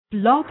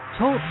Blog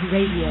Talk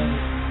Radio.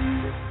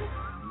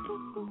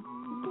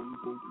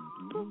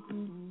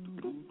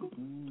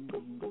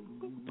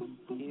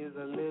 Here's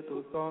a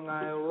little song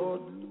I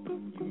wrote.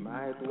 You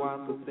might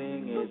want to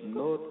sing it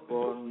note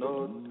for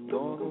note.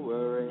 Don't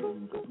worry.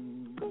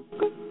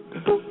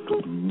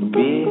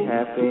 Be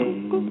happy.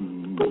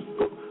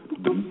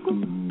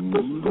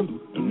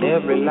 In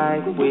every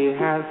life we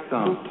have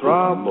some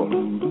trouble.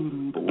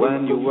 But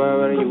when you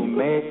worry, you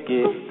make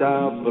it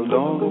double.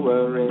 Don't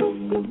worry.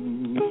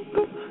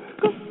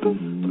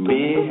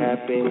 Be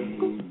happy.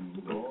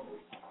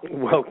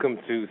 Welcome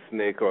to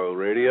Snake Oil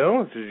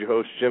Radio. This is your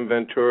host, Jim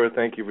Ventura.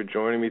 Thank you for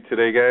joining me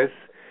today, guys.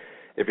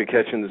 If you're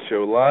catching the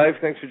show live,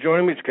 thanks for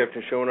joining me. If you're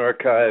catching the show in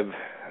archive,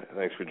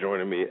 thanks for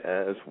joining me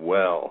as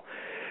well.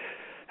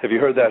 Have you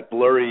heard that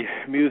blurry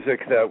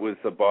music? That was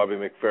the Bobby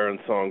McFerrin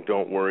song,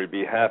 Don't Worry,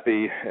 Be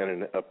Happy, and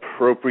an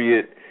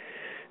appropriate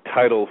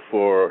title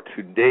for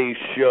today's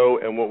show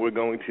and what we're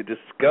going to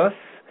discuss.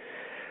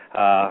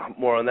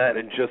 More on that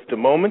in just a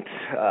moment.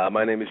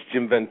 My name is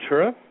Jim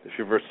Ventura. If it's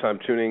your first time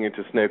tuning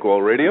into Snake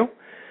Oil Radio,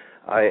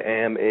 I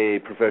am a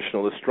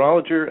professional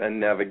astrologer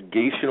and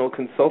navigational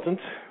consultant,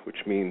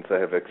 which means I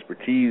have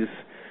expertise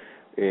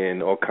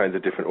in all kinds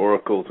of different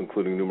oracles,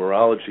 including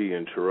numerology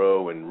and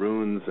tarot and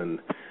runes and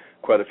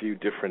quite a few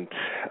different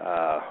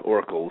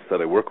oracles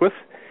that I work with.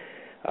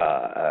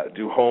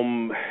 Do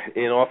home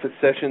in-office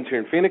sessions here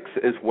in Phoenix,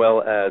 as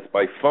well as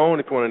by phone.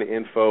 If you want any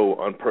info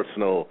on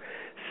personal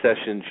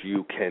sessions,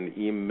 you can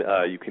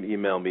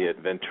email me at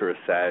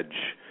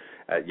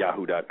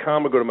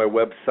venturasag@yahoo.com or go to my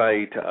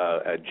website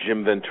at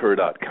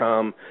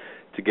jimventura.com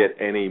to get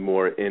any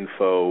more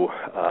info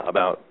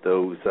about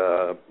those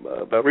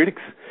about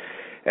readings.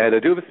 And I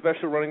do have a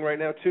special running right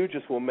now too.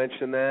 Just we'll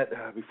mention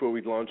that before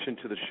we launch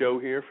into the show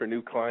here for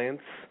new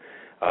clients.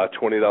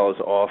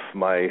 $20 off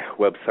my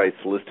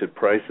website's listed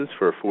prices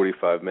for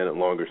 45-minute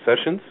longer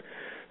sessions.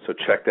 So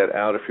check that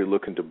out if you're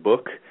looking to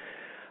book.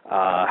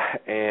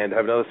 And I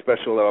have another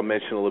special that I'll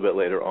mention a little bit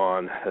later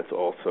on. That's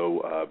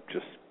also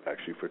just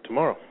actually for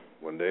tomorrow,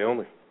 one day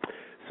only.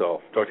 So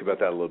I'll talk to you about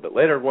that a little bit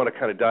later. I want to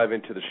kind of dive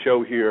into the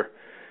show here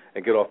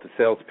and get off the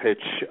sales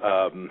pitch.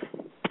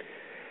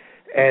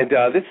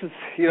 This is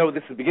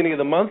the beginning of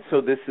the month,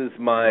 so this is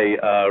my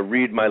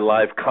Read My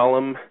Live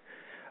column,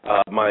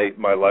 my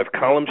live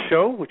column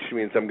show, which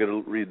means I'm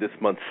going to read this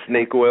month's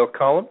Snake Oil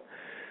column.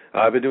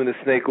 I've been doing the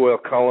Snake Oil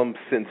column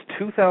since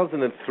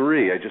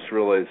 2003. I just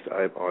realized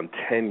I'm on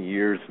 10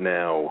 years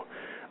now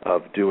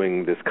of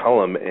doing this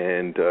column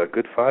and a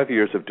good 5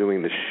 years of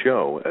doing the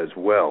show as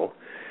well.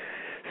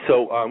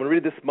 So I'm going to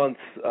read this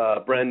month's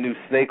brand new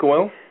Snake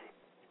Oil,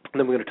 and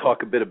then we're going to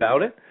talk a bit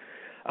about it.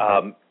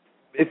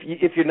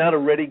 If you're not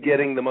already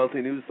getting the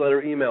monthly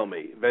newsletter, email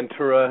me,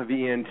 Ventura,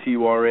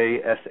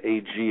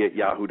 VENTURASAG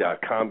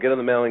 @yahoo.com. Get on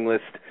the mailing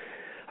list.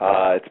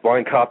 It's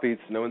blind copies.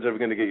 No one's ever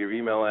going to get your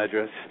email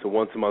address. It's a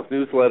once-a-month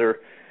newsletter.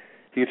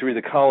 You get to read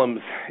the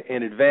columns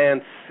in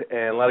advance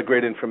and a lot of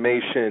great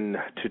information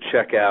to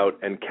check out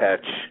and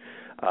catch.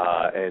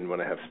 And when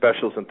I have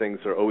specials and things,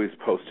 they're always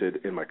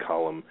posted in my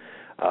column.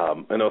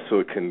 And also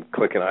you can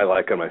click an I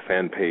like on my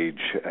fan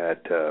page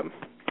at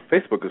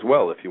Facebook as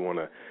well if you want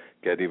to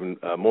get even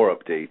more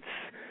updates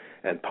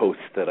and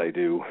posts that I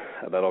do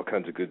about all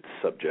kinds of good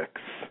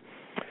subjects.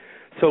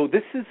 So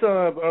this is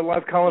our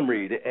live column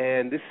read,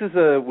 and this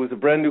was a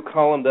brand new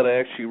column that I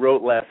actually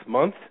wrote last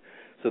month.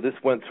 So this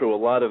went through a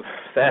lot of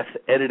fast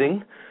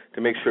editing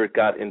to make sure it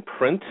got in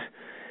print.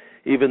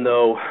 Even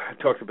though I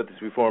talked about this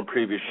before in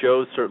previous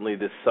shows, certainly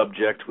this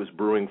subject was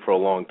brewing for a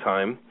long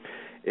time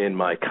in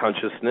my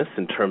consciousness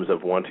in terms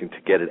of wanting to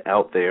get it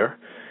out there.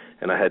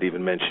 And I had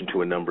even mentioned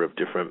to a number of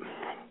different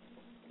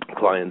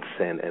clients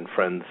and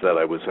friends that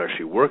I was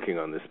actually working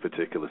on this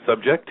particular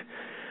subject.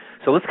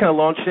 So let's kind of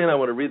launch in. I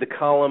want to read the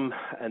column,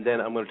 and then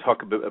I'm going to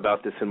talk a bit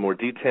about this in more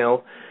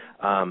detail.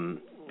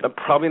 I'm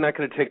probably not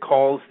going to take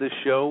calls this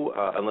show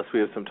unless we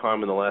have some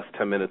time in the last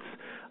 10 minutes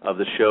of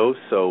the show,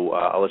 so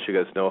I'll let you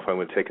guys know if I'm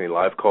going to take any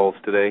live calls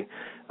today.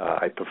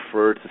 I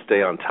prefer to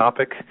stay on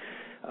topic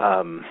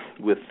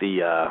with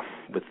the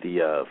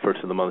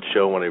first of the month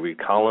show when I read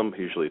column.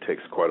 Usually it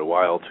takes quite a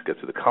while to get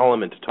to the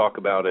column and to talk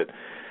about it.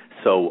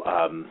 So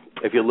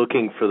if you're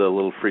looking for the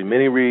little free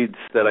mini reads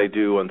that I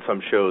do on some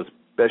shows,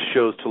 best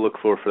shows to look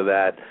for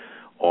that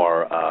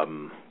are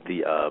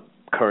the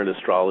current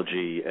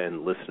astrology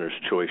and listener's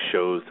choice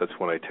shows. That's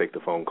when I take the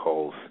phone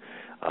calls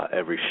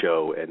every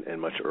show and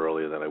much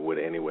earlier than I would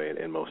anyway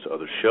in most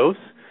other shows.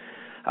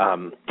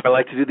 I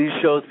like to do these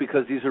shows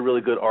because these are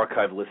really good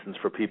archive listens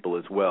for people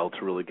as well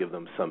to really give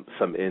them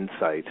some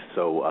insight.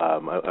 So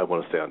I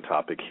want to stay on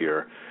topic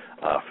here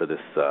for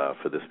this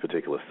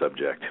particular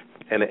subject.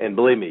 And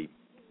believe me,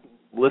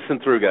 listen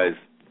through, guys.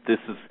 This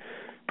is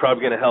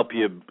probably going to help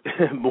you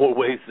in more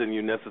ways than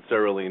you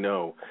necessarily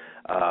know.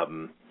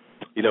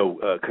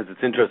 Because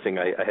it's interesting.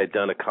 I had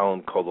done a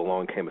column called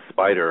Along Came a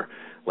Spider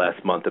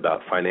last month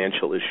about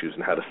financial issues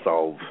and how to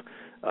solve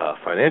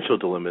financial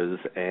dilemmas,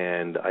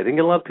 and I didn't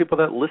get a lot of people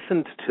that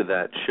listened to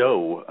that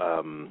show,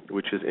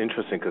 which is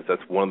interesting because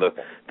that's one of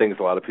the things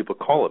a lot of people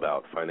call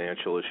about,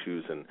 financial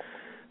issues and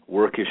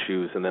work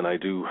issues, and then I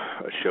do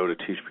a show to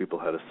teach people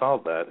how to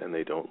solve that, and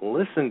they don't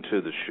listen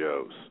to the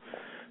shows.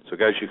 So,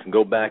 guys, you can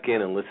go back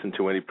in and listen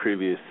to any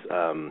previous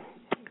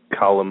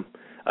column.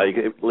 You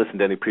can listen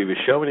to any previous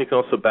show, and you can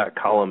also back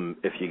column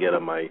if you get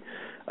on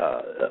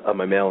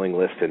my mailing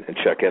list and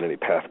check out any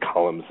past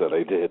columns that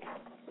I did.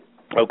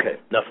 Okay,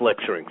 enough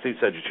lecturing. See,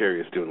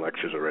 Sagittarius doing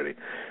lectures already.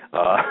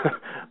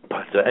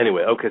 But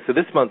anyway, okay, so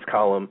this month's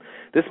column,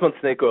 this month's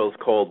snake oil is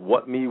called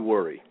What Me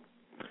Worry.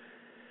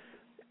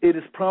 It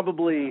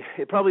probably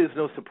is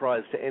no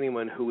surprise to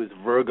anyone who is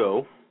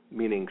Virgo,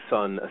 meaning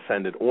sun,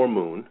 ascendant, or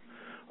moon,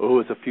 or who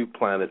has a few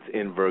planets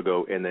in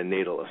Virgo in their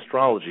natal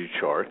astrology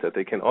chart, that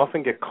they can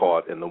often get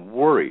caught in the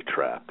worry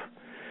trap.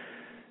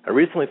 I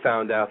recently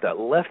found out that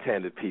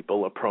left-handed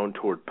people are prone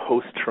toward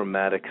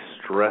post-traumatic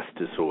stress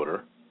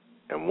disorder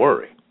and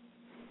worry.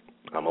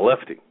 I'm a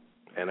lefty,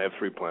 and I have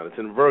 3 planets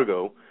in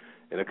Virgo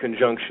in a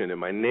conjunction in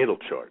my natal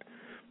chart.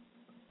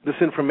 This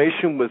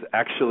information was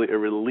actually a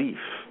relief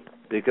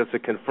because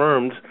it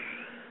confirmed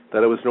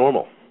that it was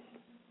normal.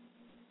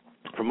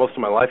 For most of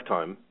my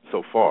lifetime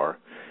so far,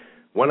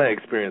 when I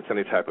experienced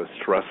any type of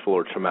stressful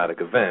or traumatic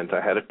event, I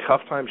had a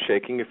tough time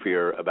shaking a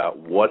fear about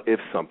what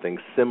if something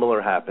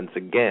similar happens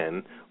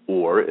again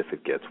or if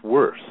it gets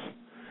worse.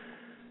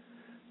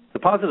 The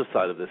positive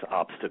side of this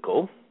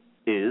obstacle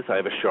is I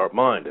have a sharp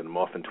mind, and I'm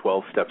often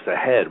 12 steps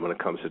ahead when it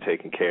comes to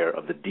taking care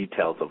of the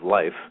details of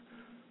life,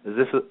 as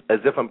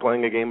if I'm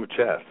playing a game of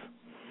chess.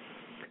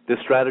 This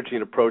strategy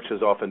and approach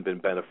has often been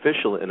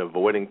beneficial in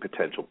avoiding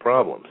potential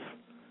problems.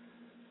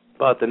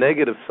 But the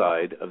negative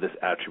side of this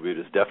attribute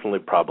is definitely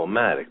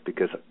problematic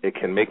because it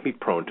can make me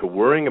prone to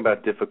worrying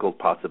about difficult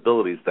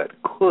possibilities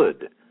that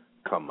could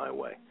come my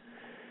way.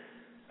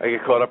 I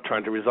get caught up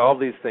trying to resolve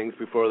these things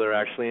before they're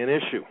actually an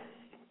issue.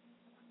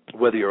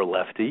 Whether you're a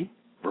lefty,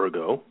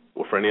 Virgo,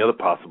 or for any other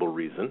possible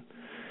reason,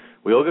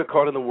 we all get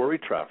caught in the worry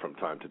trap from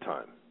time to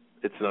time.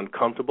 It's an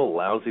uncomfortable,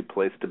 lousy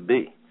place to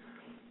be.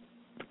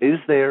 Is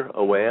there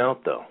a way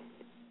out, though?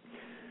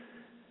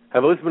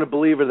 I've always been a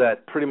believer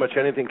that pretty much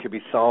anything can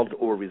be solved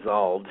or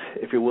resolved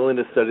if you're willing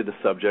to study the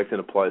subject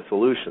and apply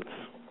solutions,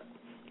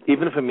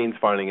 even if it means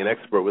finding an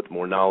expert with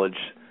more knowledge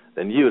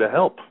than you to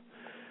help.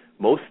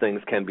 Most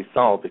things can be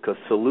solved because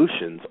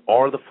solutions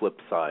are the flip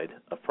side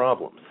of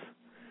problems.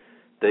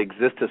 They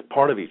exist as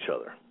part of each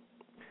other.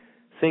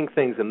 Seeing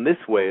things in this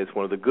way is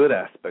one of the good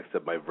aspects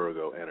of my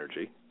Virgo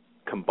energy,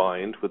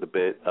 combined with a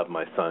bit of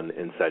my sun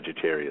in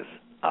Sagittarius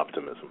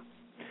optimism.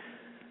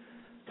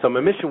 So my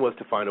mission was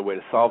to find a way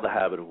to solve the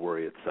habit of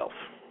worry itself.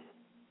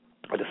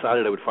 I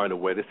decided I would find a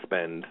way to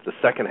spend the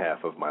second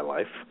half of my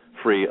life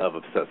free of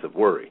obsessive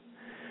worry.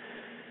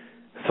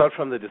 Aside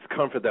from the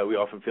discomfort that we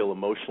often feel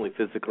emotionally,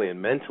 physically,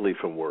 and mentally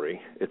from worry,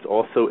 it's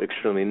also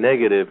extremely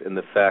negative in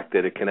the fact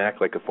that it can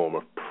act like a form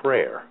of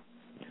prayer.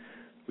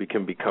 We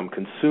can become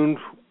consumed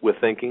with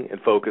thinking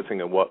and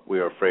focusing on what we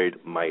are afraid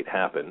might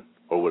happen,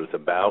 or what it's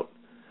about,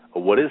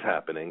 or what is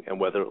happening, and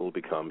whether it will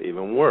become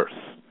even worse.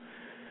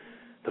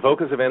 The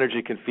focus of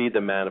energy can feed the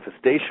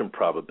manifestation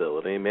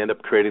probability and may end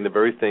up creating the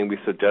very thing we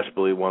so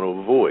desperately want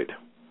to avoid.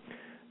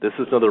 This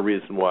is another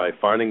reason why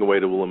finding a way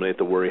to eliminate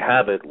the worry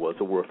habit was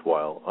a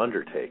worthwhile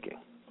undertaking.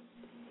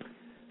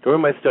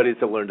 During my studies,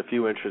 I learned a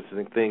few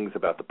interesting things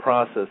about the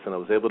process, and I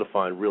was able to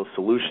find real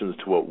solutions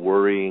to what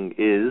worrying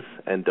is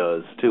and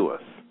does to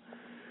us.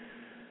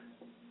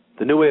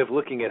 The new way of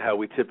looking at how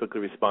we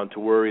typically respond to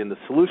worry and the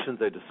solutions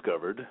I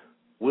discovered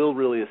will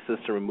really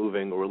assist in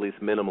removing or at least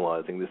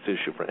minimalizing this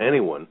issue for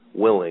anyone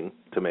willing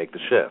to make the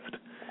shift.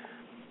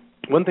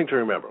 One thing to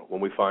remember when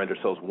we find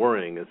ourselves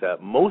worrying is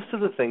that most of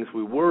the things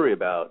we worry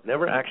about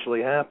never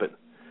actually happen.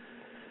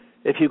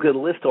 If you could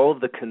list all of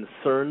the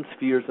concerns,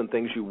 fears, and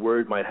things you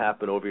worried might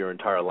happen over your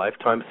entire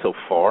lifetime so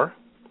far,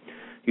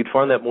 you'd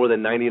find that more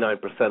than 99%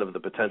 of the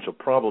potential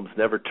problems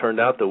never turned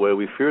out the way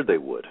we feared they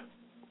would.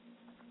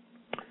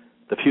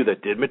 The few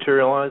that did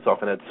materialize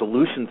often had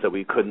solutions that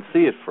we couldn't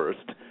see at first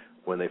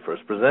when they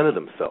first presented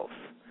themselves.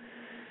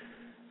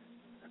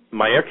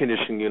 My air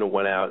conditioning unit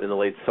went out in the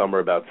late summer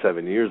about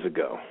 7 years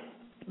ago.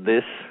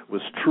 This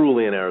was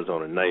truly an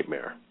Arizona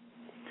nightmare.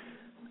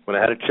 When I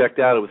had it checked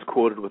out, it was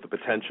quoted with a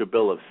potential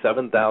bill of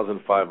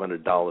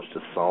 $7,500 to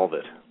solve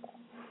it.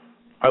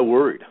 I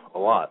worried a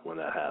lot when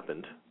that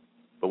happened,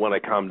 but when I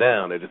calmed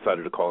down, I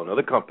decided to call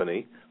another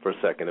company for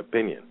a second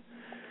opinion.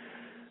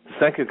 The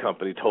second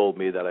company told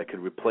me that I could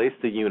replace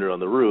the unit on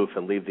the roof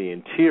and leave the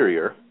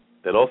interior,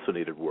 that also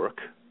needed work,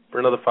 for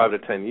another 5 to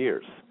 10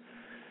 years.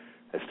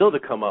 I still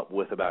had to come up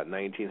with about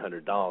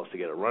 $1,900 to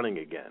get it running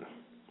again.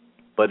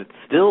 But it's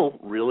still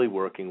really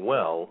working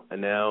well,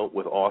 and now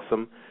with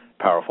awesome,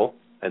 powerful,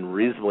 and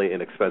reasonably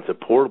inexpensive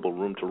portable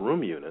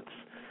room-to-room units,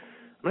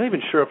 I'm not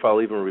even sure if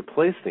I'll even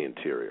replace the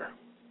interior.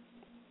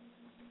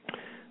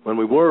 When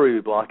we worry,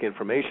 we block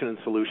information and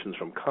solutions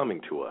from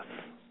coming to us.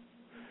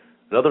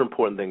 Another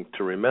important thing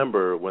to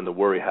remember when the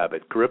worry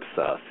habit grips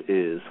us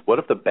is, what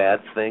if the bad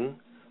thing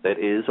that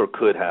is or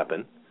could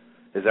happen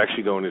is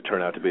actually going to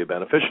turn out to be a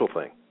beneficial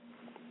thing?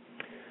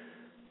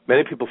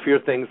 Many people fear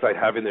things like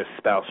having their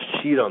spouse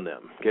cheat on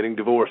them, getting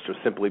divorced, or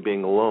simply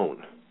being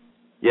alone.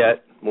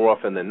 Yet, more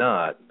often than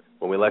not,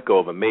 when we let go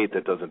of a mate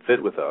that doesn't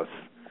fit with us,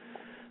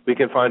 we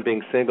can find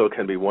being single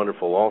can be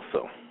wonderful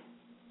also.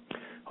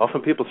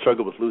 Often people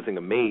struggle with losing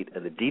a mate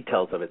and the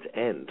details of its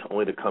end,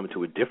 only to come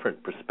to a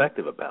different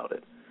perspective about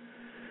it.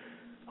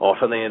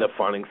 Often they end up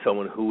finding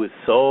someone who is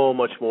so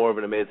much more of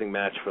an amazing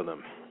match for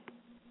them.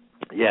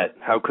 Yet,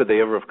 how could they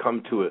ever have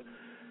come to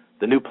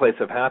the new place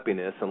of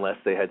happiness unless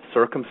they had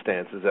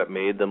circumstances that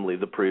made them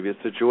leave the previous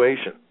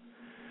situation?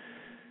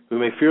 We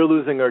may fear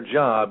losing our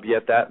job,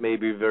 yet that may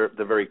be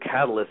the very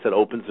catalyst that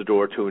opens the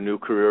door to a new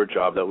career or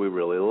job that we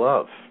really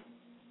love.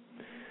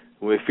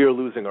 We may fear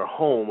losing our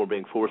home or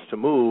being forced to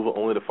move,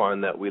 only to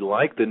find that we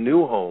like the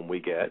new home we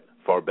get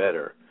far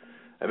better.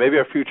 And maybe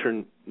our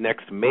future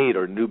next mate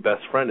or new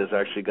best friend is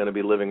actually going to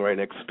be living right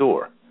next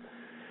door.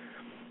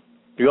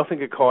 We often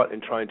get caught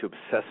in trying to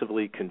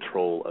obsessively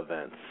control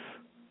events.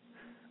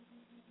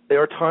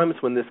 There are times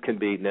when this can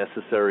be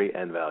necessary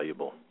and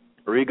valuable.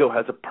 Our ego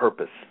has a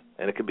purpose,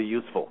 and it can be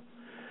useful.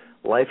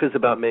 Life is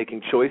about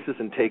making choices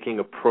and taking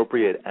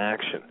appropriate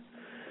action.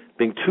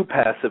 Being too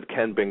passive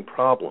can bring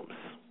problems.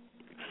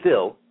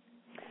 Still,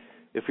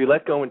 if we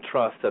let go and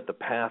trust that the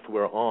path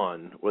we're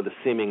on or the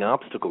seeming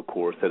obstacle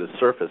course that has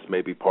surfaced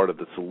may be part of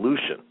the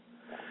solution,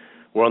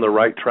 we're on the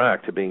right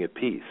track to being at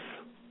peace.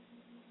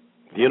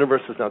 The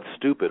universe is not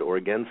stupid or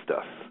against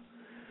us.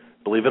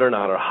 Believe it or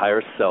not, our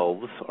higher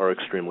selves are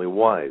extremely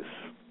wise.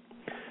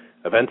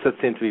 Events that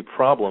seem to be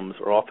problems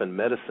are often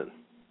medicine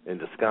in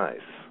disguise.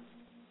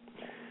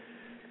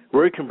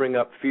 Worry can bring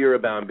up fear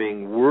about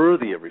being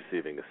worthy of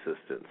receiving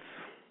assistance.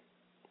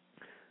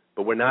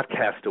 But we're not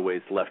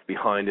castaways left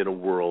behind in a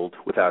world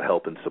without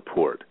help and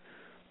support.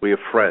 We have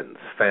friends,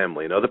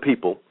 family, and other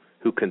people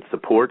who can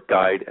support,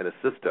 guide, and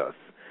assist us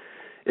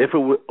if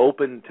we're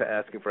open to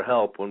asking for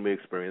help when we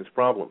experience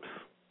problems.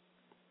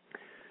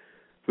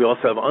 We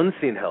also have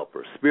unseen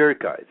helpers, spirit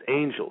guides,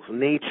 angels,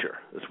 nature,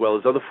 as well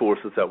as other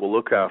forces that will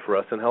look out for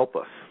us and help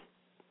us.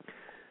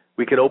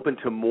 We can open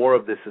to more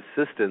of this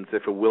assistance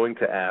if we're willing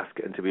to ask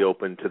and to be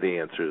open to the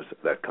answers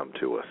that come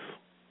to us.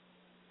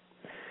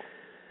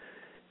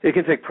 It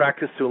can take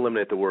practice to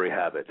eliminate the worry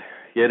habit,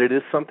 yet it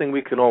is something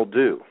we can all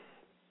do.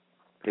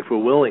 If we're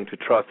willing to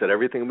trust that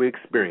everything we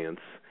experience,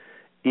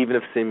 even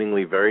if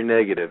seemingly very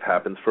negative,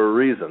 happens for a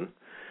reason,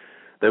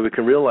 then we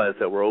can realize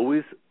that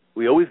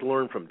we always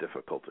learn from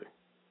difficulty,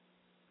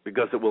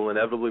 because it will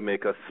inevitably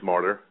make us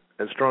smarter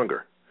and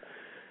stronger.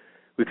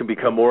 We can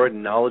become more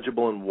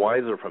knowledgeable and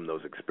wiser from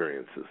those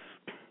experiences.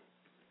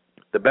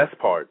 The best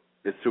part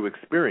is through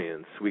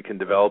experience we can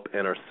develop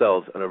in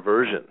ourselves an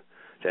aversion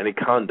to any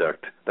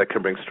conduct that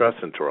can bring stress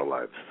into our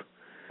lives,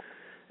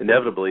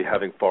 inevitably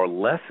having far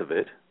less of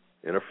it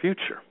in our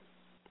future.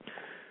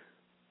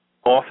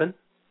 Often,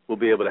 we'll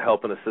be able to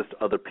help and assist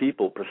other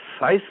people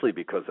precisely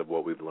because of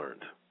what we've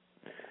learned.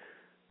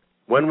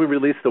 When we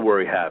release the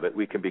worry habit,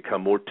 we can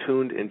become more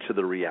tuned into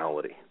the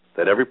reality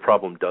that every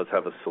problem does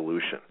have a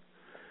solution.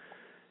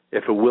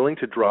 If we're willing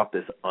to drop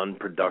this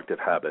unproductive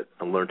habit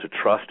and learn to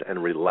trust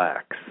and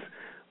relax,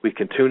 we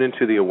can tune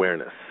into the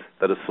awareness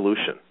that a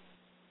solution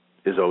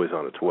is always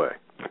on its way.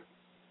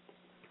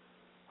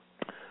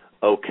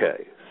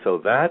 Okay, so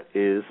that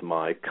is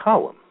my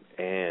column,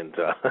 and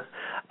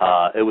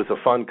it was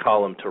a fun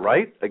column to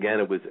write. Again,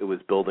 it was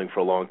building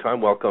for a long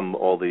time. Welcome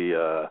all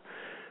the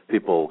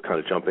people kind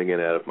of jumping in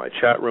and out of my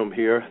chat room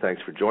here.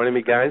 Thanks for joining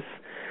me, guys.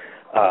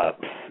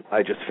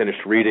 I just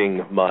finished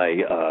reading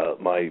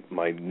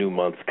my new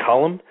month's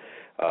column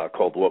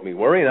called What Me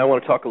Worry, and I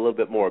want to talk a little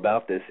bit more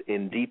about this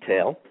in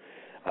detail.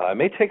 I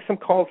may take some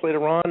calls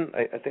later on.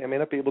 I think I may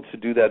not be able to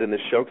do that in this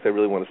show because I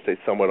really want to stay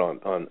somewhat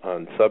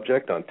on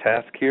subject, on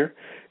task here,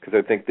 because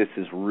I think this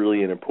is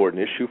really an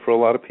important issue for a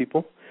lot of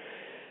people.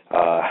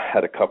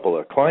 Had a couple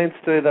of clients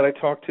today that I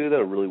talked to that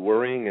are really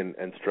worrying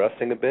and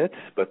stressing a bit,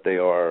 but they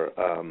are,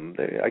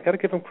 I got to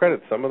give them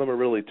credit. Some of them are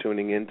really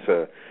tuning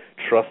into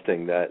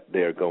trusting that they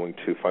are going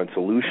to find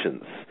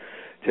solutions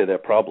to their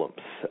problems.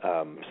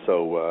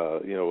 So,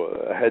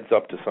 a heads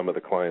up to some of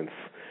the clients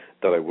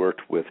that I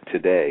worked with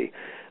today.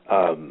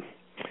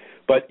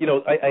 But,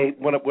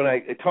 when I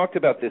talked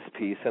about this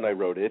piece and I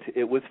wrote it,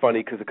 it was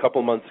funny because a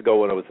couple months ago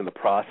when I was in the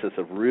process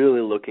of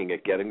really looking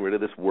at getting rid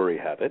of this worry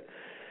habit,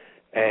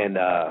 and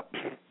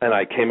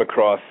I came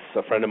across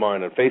a friend of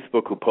mine on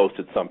Facebook who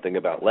posted something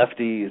about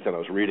lefties, and I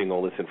was reading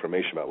all this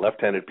information about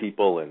left-handed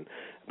people and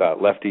about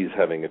lefties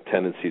having a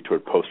tendency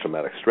toward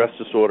post-traumatic stress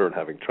disorder and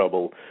having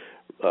trouble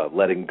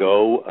letting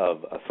go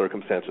of a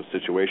circumstance or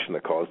situation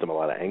that caused them a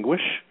lot of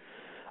anguish.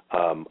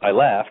 I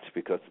laughed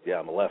because,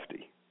 I'm a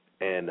lefty.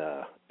 And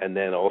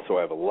then also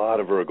I have a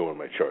lot of Virgo in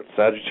my chart.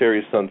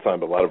 Sagittarius sun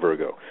sign, but a lot of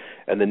Virgo.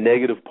 And the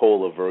negative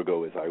pole of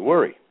Virgo is I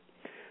worry.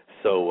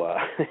 So,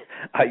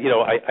 I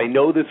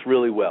know this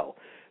really well.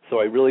 So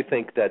I really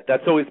think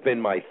that's always been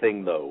my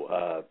thing,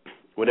 though.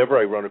 Whenever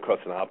I run across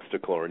an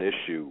obstacle or an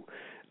issue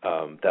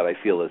that I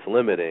feel is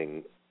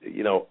limiting,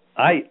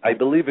 I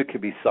believe it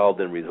could be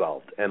solved and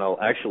resolved. And I'll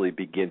actually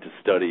begin to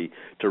study,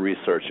 to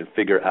research, and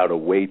figure out a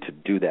way to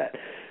do that.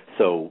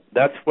 So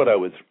that's what I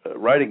was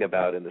writing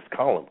about in this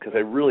column, because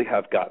I really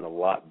have gotten a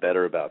lot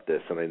better about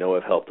this, and I know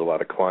I've helped a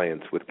lot of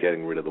clients with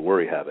getting rid of the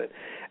worry habit.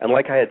 And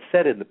like I had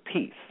said in the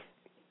piece,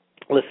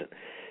 listen,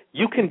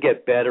 you can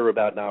get better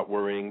about not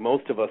worrying.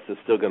 Most of us are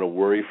still going to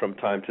worry from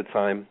time to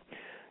time.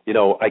 You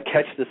know, I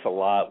catch this a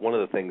lot. One of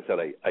the things that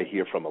I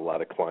hear from a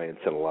lot of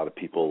clients and a lot of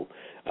people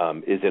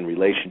is in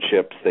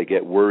relationships. They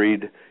get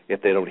worried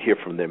if they don't hear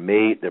from their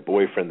mate, their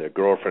boyfriend, their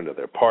girlfriend, or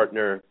their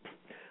partner.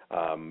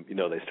 You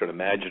know, they start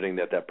imagining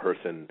that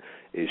person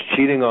is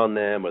cheating on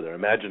them, or they're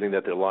imagining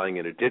that they're lying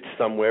in a ditch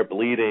somewhere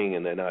bleeding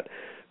and they're not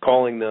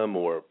calling them,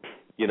 or,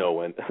 you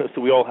know, and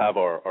so we all have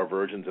our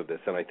versions of this.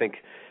 And I think,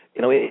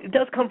 you know, it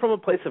does come from a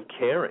place of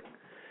caring.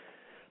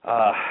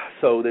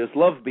 So there's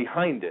love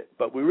behind it,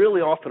 but we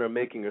really often are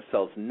making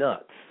ourselves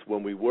nuts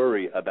when we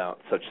worry about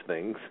such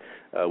things.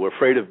 We're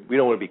afraid of, we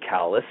don't want to be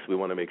callous. We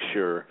want to make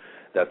sure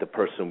that the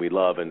person we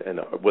love, and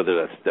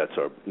whether that's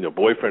our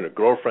boyfriend or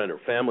girlfriend or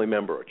family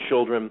member or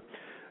children,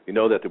 we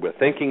know that we're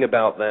thinking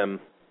about them.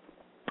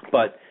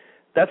 But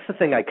that's the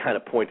thing I kind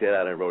of pointed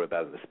out and wrote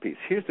about in this piece.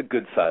 Here's the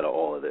good side of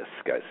all of this,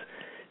 guys.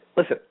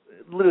 Listen,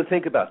 literally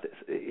think about this.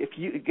 If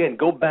you, again,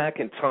 go back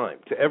in time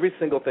to every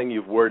single thing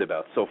you've worried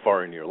about so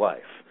far in your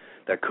life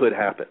that could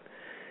happen,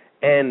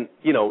 and,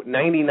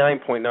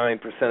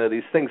 99.9% of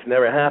these things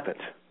never happened.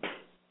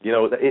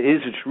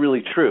 It's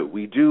really true.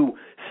 We do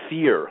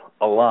fear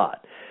a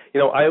lot.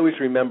 I always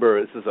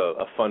remember, this is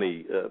a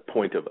funny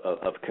point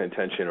of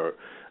contention, or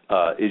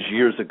is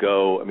years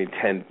ago,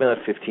 10,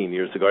 15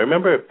 years ago. I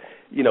remember,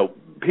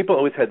 people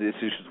always had these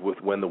issues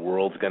with when the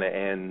world's going to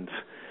end,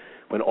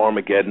 when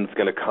Armageddon's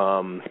going to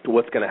come,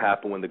 what's going to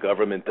happen when the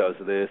government does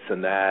this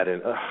and that.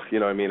 And,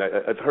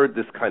 I've heard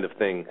this kind of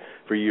thing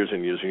for years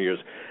and years and years.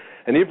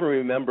 And even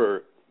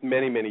remember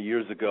many, many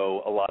years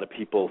ago, a lot of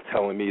people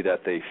telling me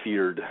that they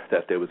feared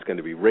that there was going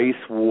to be race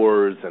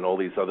wars and all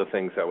these other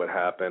things that would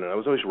happen. And I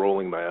was always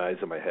rolling my eyes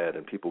in my head,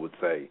 and people would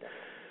say,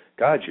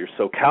 God, you're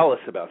so callous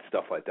about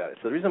stuff like that.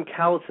 So the reason I'm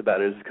callous about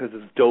it is because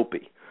it's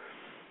dopey.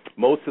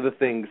 Most of the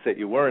things that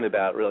you're worrying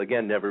about, really,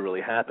 again, never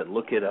really happened.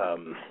 Look at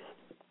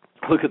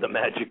the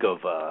magic of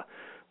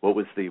what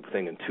was the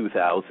thing in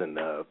 2000,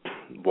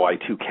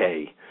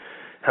 Y2K,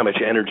 how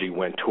much energy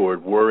went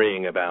toward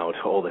worrying about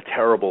all the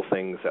terrible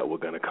things that were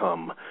going to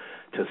come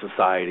to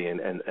society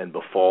and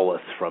befall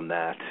us from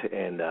that.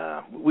 And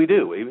we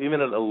do. Even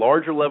at a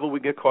larger level,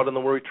 we get caught in the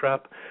worry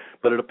trap.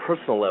 But at a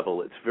personal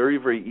level, it's very,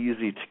 very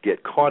easy to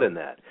get caught in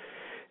that.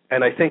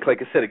 And I think,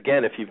 like I said,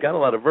 again, if you've got a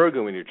lot of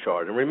Virgo in your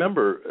chart, and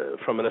remember,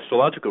 from an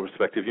astrological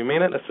perspective, you may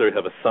not necessarily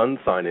have a sun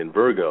sign in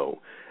Virgo,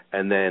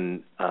 and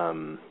then,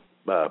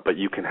 but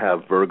you can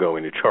have Virgo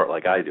in your chart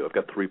like I do. I've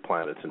got 3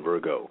 planets in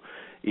Virgo,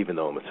 even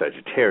though I'm a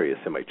Sagittarius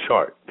in my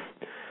chart.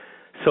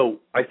 So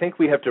I think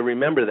we have to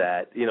remember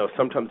that,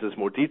 sometimes there's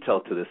more detail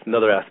to this.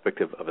 Another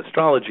aspect of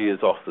astrology is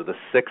also the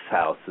 6th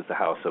house is the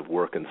house of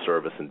work and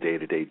service and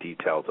day-to-day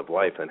details of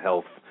life and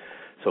health.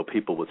 So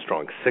people with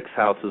strong 6th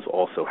houses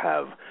also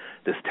have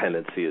this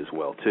tendency as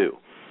well, too,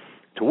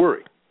 to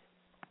worry.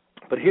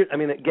 But here,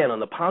 again, on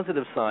the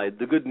positive side,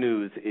 the good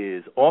news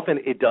is often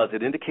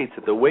it indicates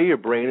that the way your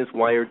brain is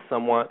wired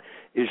somewhat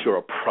is you're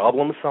a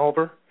problem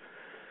solver.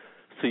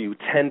 So you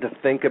tend to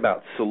think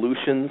about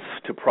solutions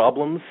to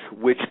problems,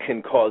 which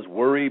can cause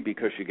worry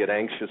because you get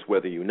anxious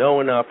whether you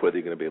know enough, whether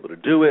you're going to be able to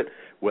do it,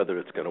 whether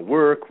it's going to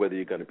work, whether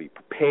you're going to be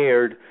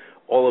prepared,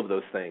 all of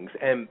those things.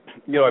 And,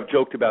 I've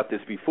joked about this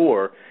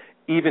before,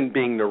 even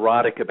being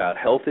neurotic about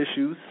health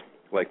issues,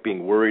 like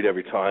being worried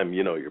every time,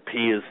 your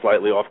pee is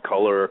slightly off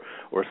color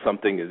or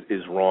something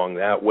is wrong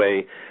that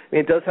way.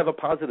 It does have a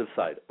positive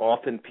side.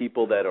 Often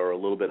people that are a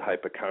little bit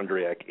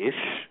hypochondriac-ish,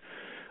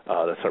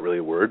 that's not really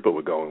a word, but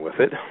we're going with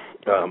it,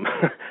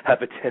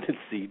 have a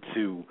tendency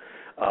to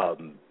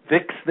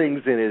fix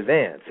things in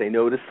advance. They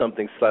notice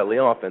something slightly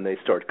off and they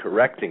start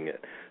correcting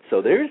it.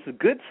 So there's a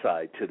good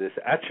side to this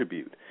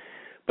attribute.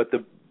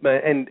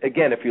 And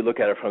again, if you look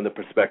at it from the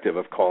perspective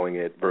of calling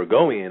it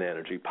Virgoian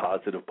energy,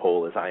 positive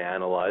pole is I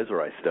analyze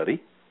or I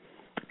study,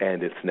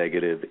 and its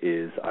negative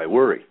is I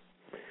worry.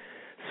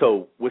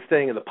 So we're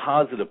staying in the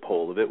positive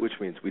pole of it, which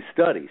means we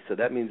study. So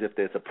that means if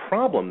there's a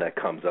problem that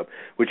comes up,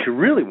 what you're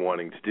really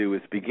wanting to do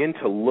is begin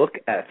to look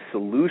at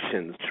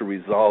solutions to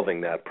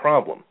resolving that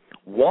problem,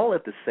 while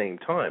at the same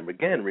time,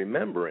 again,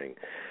 remembering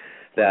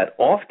that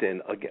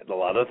often, again, a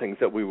lot of things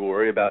that we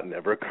worry about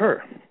never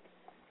occur.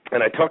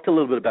 And I talked a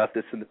little bit about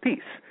this in the piece.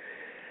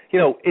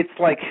 It's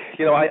like,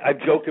 I've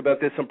joked about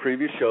this on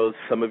previous shows.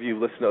 Some of you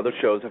who listen to other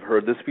shows have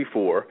heard this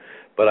before,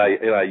 but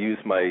I use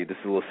this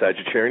is a little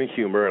Sagittarian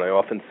humor, and I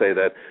often say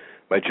that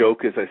my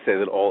joke is I say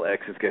that all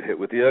exes get hit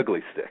with the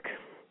ugly stick.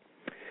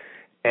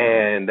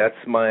 And that's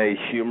my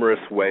humorous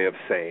way of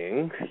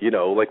saying,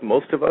 like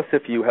most of us,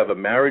 if you have a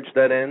marriage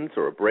that ends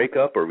or a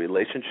breakup or a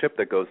relationship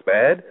that goes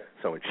bad,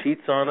 someone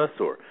cheats on us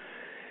or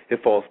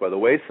it falls by the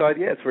wayside,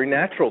 it's very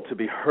natural to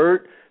be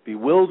hurt,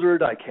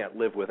 bewildered. I can't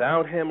live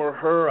without him or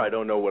her. I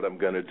don't know what I'm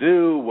going to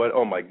do.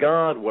 Oh, my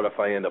God, what if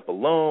I end up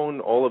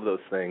alone? All of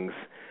those things.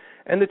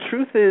 And the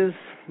truth is,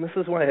 this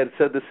is why I had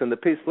said this in the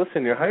piece,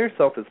 listen, your higher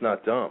self is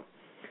not dumb.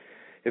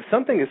 If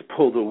something is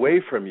pulled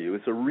away from you,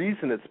 it's a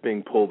reason it's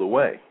being pulled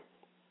away.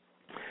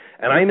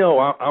 And I know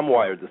I'm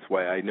wired this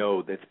way. I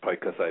know that's probably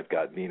because I've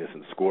got Venus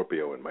and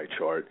Scorpio in my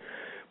chart.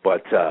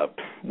 But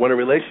when a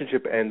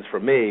relationship ends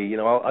for me,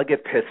 I'll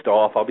get pissed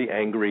off. I'll be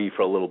angry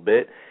for a little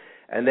bit.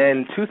 And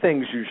then two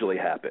things usually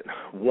happen.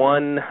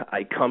 One,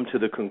 I come to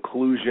the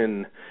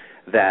conclusion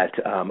that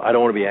I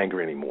don't want to be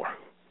angry anymore.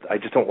 I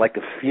just don't like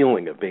the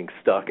feeling of being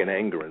stuck in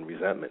anger and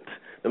resentment,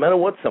 no matter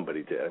what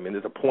somebody did. I mean,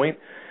 there's a point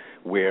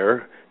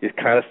where you're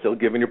kind of still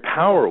giving your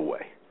power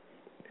away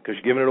because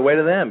you're giving it away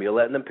to them. You're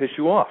letting them piss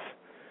you off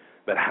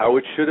about how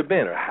it should have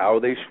been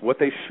or what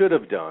they should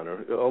have done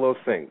or all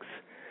those things.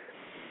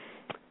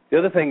 The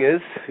other thing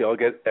is,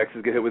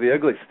 exes get hit with the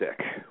ugly stick,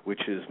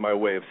 which is my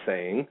way of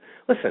saying,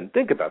 listen,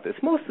 think about this.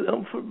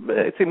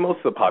 I'd say most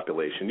of the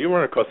population, you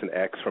run across an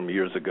ex from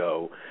years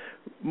ago,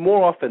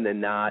 more often than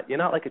not, you're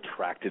not like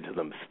attracted to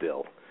them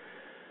still.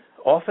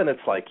 Often it's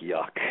like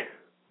yuck,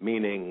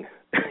 meaning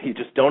you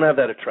just don't have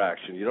that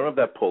attraction. You don't have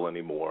that pull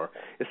anymore.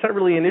 It's not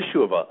really an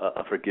issue of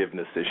a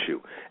forgiveness issue.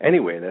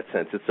 Anyway, in that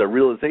sense, it's a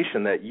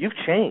realization that you've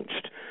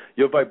changed.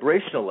 Your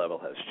vibrational level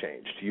has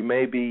changed. You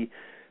may be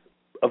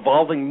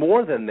evolving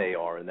more than they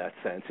are in that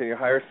sense, and your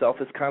higher self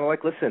is kind of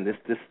like, listen,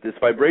 this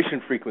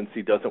vibration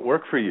frequency doesn't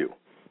work for you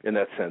in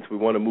that sense. We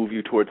want to move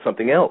you towards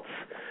something else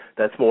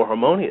that's more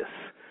harmonious.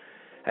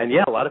 And,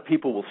 yeah, a lot of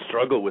people will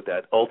struggle with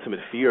that ultimate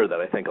fear that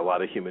I think a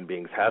lot of human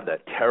beings have,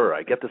 that terror.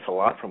 I get this a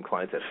lot from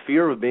clients, that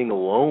fear of being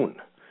alone.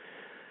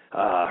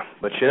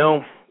 But,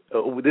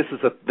 this is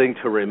a thing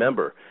to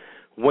remember.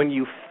 When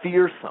you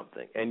fear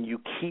something and you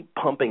keep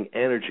pumping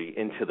energy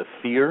into the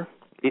fear,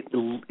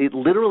 it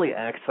literally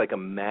acts like a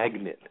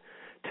magnet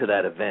to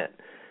that event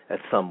at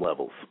some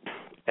levels.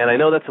 And I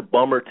know that's a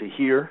bummer to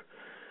hear,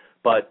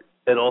 but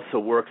it also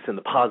works in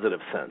the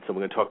positive sense, and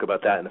we're going to talk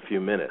about that in a few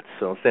minutes.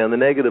 So I'll stay on the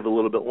negative a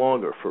little bit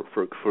longer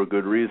for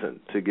good reason,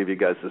 to give you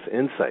guys this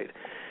insight.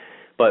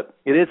 But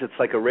it's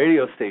like a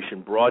radio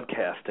station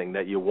broadcasting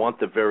that you want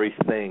the very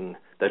thing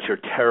that you're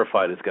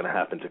terrified is going to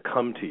happen to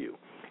come to you.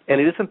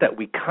 And it isn't that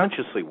we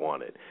consciously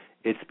want it.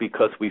 It's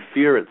because we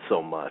fear it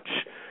so much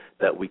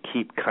that we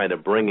keep kind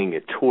of bringing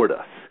it toward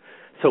us.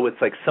 So it's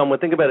like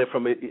think about it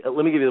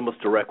let me give you the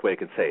most direct way I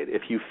can say it.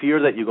 If you fear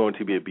that you're going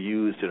to be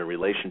abused in a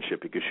relationship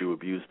because you were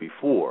abused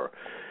before,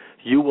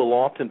 you will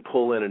often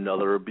pull in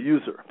another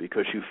abuser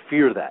because you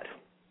fear that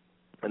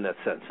in that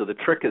sense. So the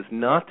trick is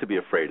not to be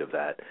afraid of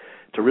that,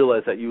 to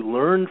realize that you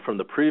learned from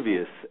the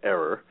previous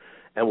error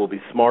and will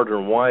be smarter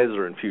and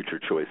wiser in future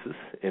choices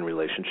in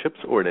relationships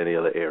or in any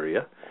other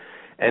area.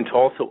 And to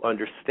also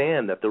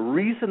understand that the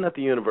reason that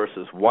the universe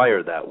is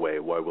wired that way,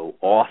 why we'll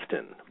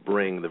often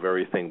bring the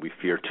very thing we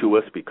fear to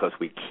us because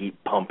we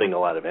keep pumping a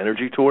lot of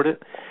energy toward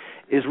it,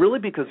 is really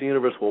because the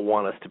universe will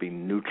want us to be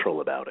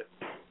neutral about it.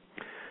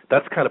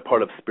 That's kind of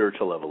part of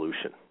spiritual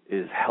evolution,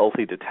 is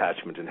healthy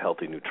detachment and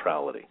healthy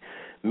neutrality,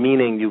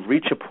 meaning you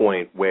reach a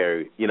point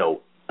where,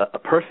 a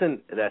person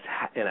that's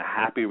in a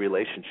happy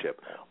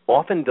relationship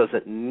often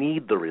doesn't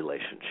need the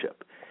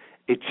relationship.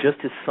 It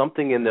just is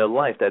something in their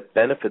life that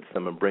benefits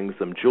them and brings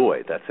them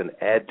joy. That's an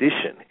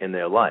addition in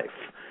their life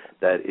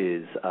that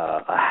is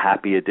a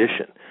happy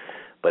addition.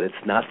 But it's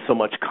not so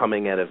much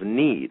coming out of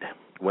need.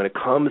 When it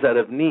comes out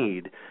of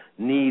need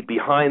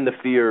behind the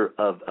fear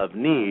of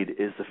need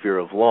is the fear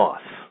of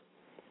loss.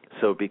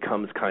 So it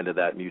becomes kind of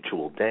that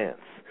mutual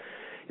dance.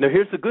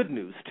 Here's the good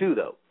news, too,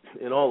 though,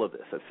 in all of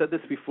this. I've said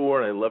this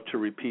before, and I love to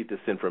repeat this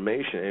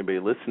information, anybody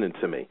listening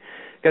to me.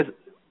 Guys,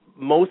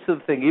 most of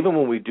the thing, even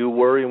when we do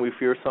worry and we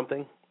fear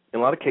something, in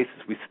a lot of cases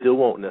we still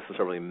won't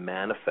necessarily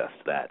manifest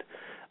that.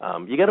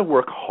 You got to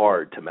work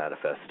hard to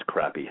manifest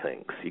crappy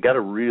things. You got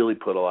to really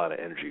put a lot of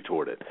energy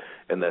toward it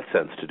in that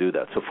sense to do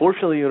that. So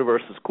fortunately, the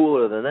universe is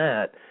cooler than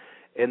that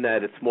in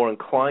that it's more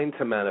inclined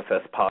to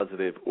manifest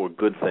positive or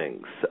good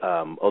things.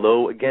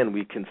 Although, again,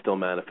 we can still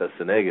manifest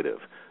the negative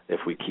if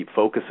we keep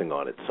focusing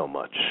on it so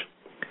much.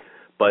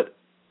 But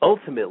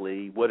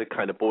ultimately, what it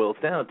kind of boils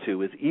down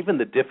to is even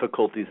the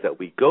difficulties that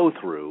we go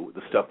through,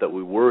 the stuff that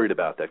we worried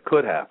about that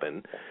could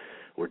happen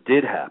or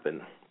did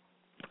happen,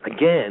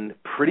 again,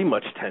 pretty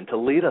much tend to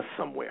lead us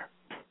somewhere.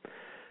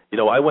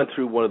 I went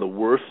through one of the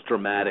worst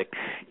dramatic,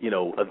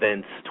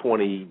 events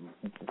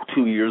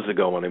 22 years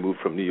ago when I moved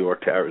from New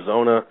York to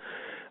Arizona.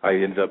 I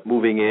ended up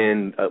moving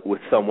in with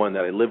someone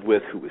that I lived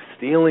with who was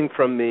stealing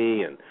from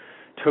me and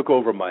took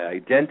over my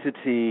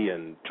identity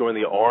and joined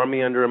the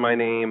Army under my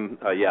name.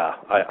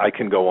 I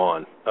can go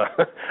on.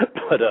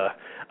 But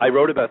I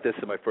wrote about this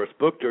in my first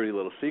book, Dirty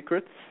Little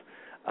Secrets,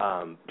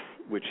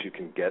 which you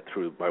can get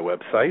through my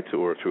website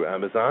or through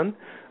Amazon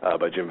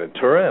by Jim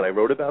Ventura, and I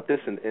wrote about this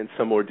in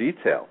some more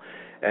detail.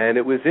 And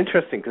it was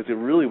interesting because it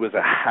really was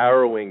a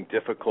harrowing,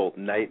 difficult,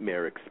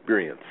 nightmare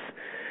experience.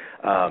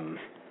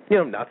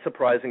 Not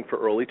surprising for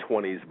early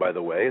 20s, by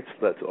the way.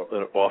 That's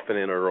often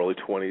in our early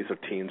 20s or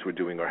teens we're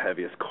doing our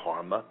heaviest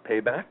karma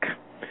payback.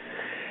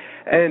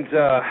 And,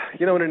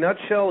 in a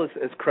nutshell,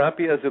 as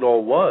crappy as it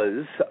all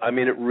was,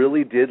 it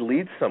really did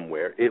lead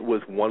somewhere. It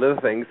was one of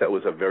the things that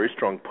was a very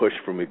strong push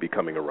for me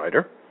becoming a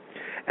writer.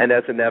 And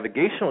as a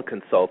navigational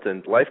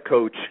consultant, life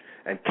coach,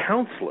 and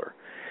counselor,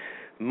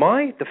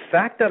 the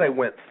fact that I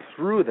went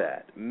through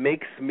that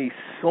makes me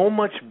so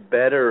much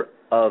better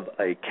of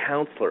a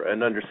counselor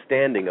and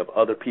understanding of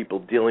other people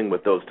dealing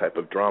with those type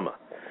of drama,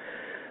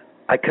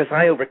 because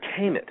I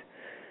overcame it.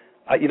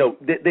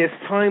 There's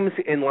times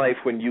in life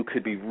when you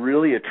could be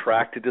really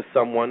attracted to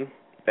someone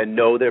and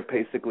know they're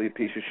basically a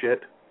piece of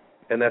shit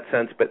in that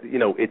sense, but,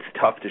 it's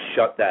tough to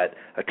shut that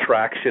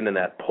attraction and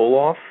that pull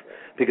off,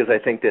 because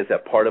I think there's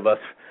that part of us,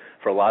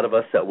 for a lot of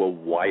us, that we're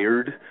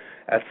wired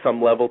at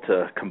some level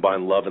to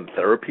combine love and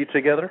therapy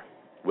together.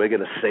 We're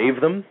going to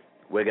save them.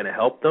 We're going to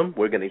help them.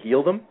 We're going to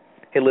heal them.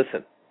 Hey,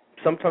 listen,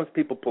 sometimes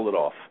people pull it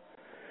off,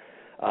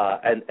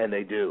 and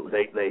they do.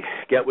 They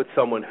get with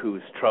someone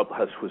who's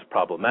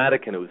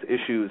problematic and who's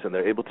issues, and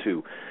they're able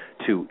to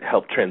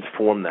help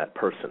transform that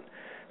person.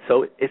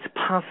 So it's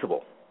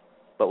possible.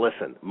 But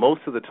listen,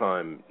 most of the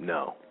time,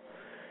 no.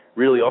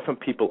 Really, often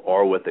people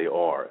are what they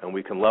are, and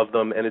we can love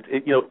them. And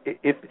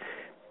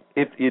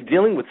if you're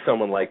dealing with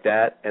someone like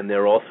that, and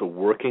they're also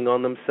working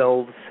on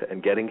themselves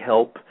and getting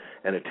help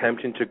and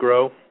attempting to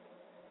grow,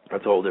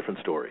 that's a whole different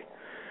story.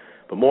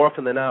 But more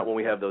often than not, when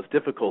we have those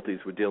difficulties,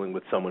 we're dealing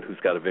with someone who's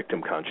got a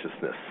victim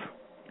consciousness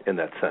in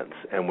that sense,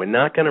 and we're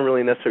not going to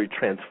really necessarily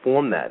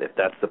transform that if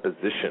that's the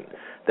position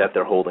that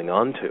they're holding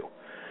on to.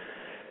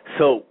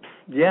 So,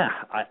 yeah,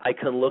 I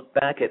can look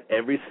back at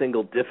every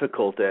single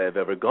difficulty I've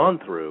ever gone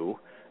through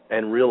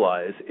and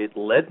realize it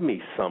led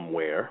me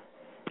somewhere.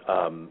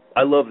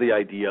 I love the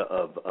idea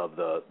of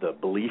the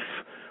belief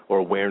or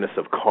awareness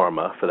of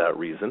karma for that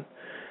reason,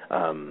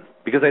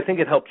 because I think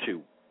it helps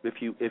you. If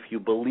you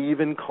believe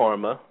in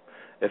karma,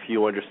 if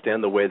you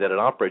understand the way that it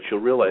operates, you'll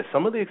realize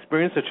some of the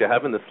experiences that you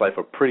have in this life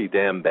are pretty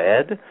damn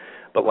bad,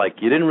 but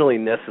you didn't really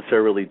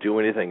necessarily do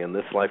anything in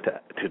this life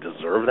to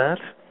deserve that.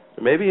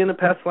 Maybe in a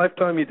past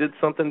lifetime you did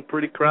something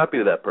pretty crappy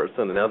to that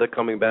person, and now they're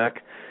coming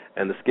back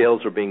and the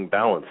scales are being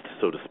balanced,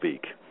 so to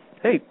speak.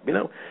 Hey,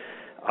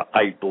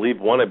 I believe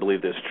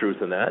there's truth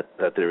in that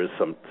there is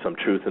some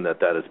truth in that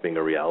is being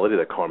a reality,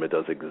 that karma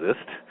does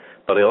exist.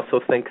 But I also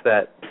think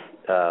that,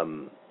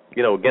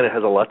 again, it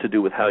has a lot to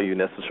do with how you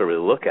necessarily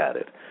look at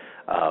it,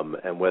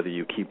 and whether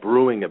you keep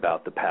brewing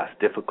about the past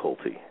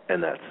difficulty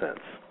in that sense.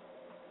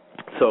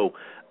 So,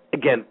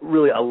 again,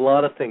 really a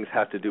lot of things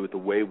have to do with the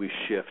way we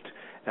shift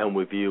and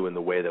we view and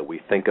the way that we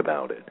think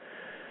about it.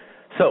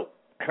 So,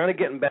 kind of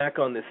getting back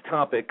on this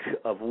topic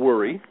of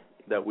worry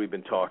that we've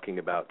been talking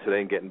about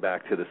today and getting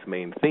back to this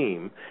main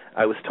theme,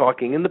 I was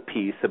talking in the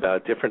piece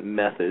about different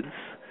methods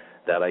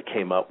that I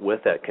came up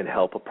with that can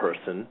help a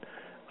person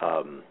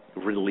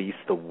release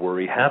the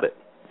worry habit.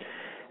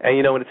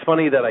 And, and it's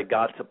funny that I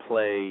got to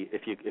play,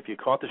 if you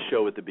caught the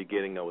show at the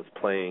beginning, I was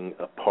playing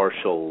a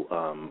partial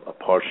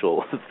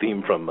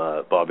theme from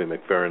Bobby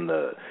McFerrin,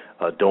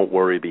 the Don't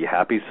Worry, Be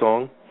Happy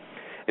song.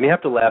 And you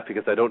have to laugh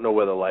because I don't know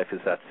whether life is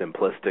that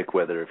simplistic,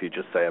 whether if you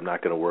just say, I'm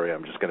not going to worry,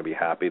 I'm just going to be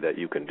happy, that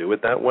you can do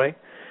it that way.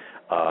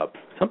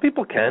 Some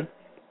people can.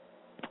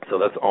 So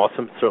that's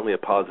awesome. Certainly a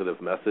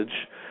positive message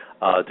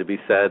to be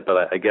said.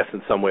 But I guess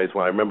in some ways,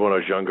 when I remember when I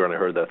was younger and I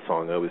heard that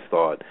song, I always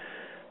thought,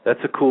 that's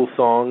a cool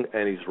song,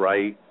 and he's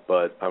right.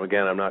 But,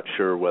 again, I'm not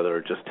sure whether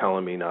just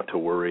telling me not to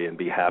worry and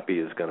be happy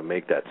is going to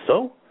make that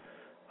so.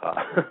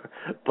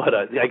 But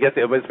I guess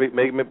it was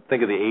make me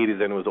think of the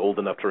 80s, and I was old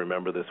enough to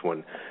remember this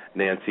when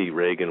Nancy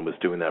Reagan was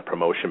doing that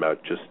promotion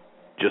about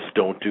just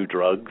don't do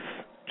drugs,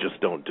 just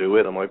don't do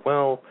it. I'm like,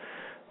 well,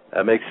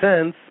 that makes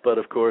sense, but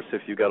of course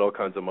if you got all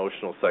kinds of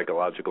emotional,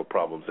 psychological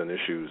problems and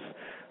issues,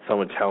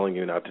 someone telling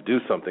you not to do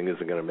something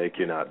isn't going to make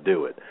you not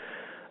do it.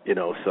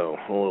 So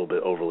a little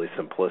bit overly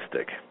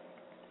simplistic.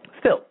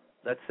 Still,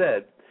 that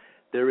said,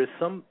 there is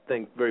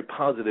something very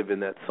positive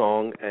in that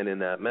song and in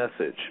that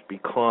message,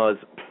 because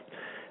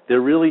there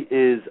really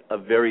is a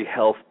very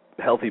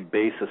healthy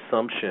base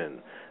assumption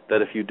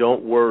that if you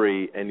don't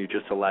worry and you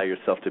just allow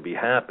yourself to be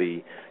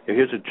happy,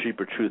 here's a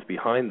deeper truth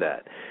behind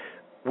that.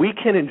 We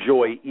can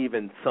enjoy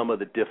even some of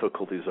the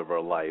difficulties of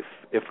our life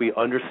if we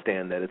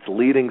understand that it's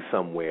leading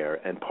somewhere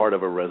and part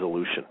of a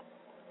resolution.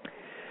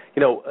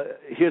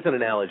 Here's an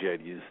analogy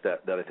I'd use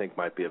that I think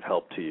might be of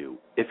help to you.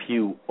 If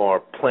you are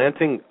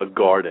planting a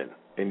garden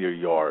in your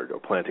yard or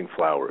planting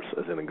flowers,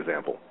 as an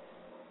example,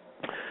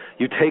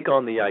 you take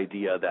on the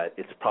idea that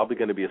it's probably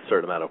going to be a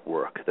certain amount of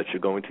work, that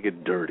you're going to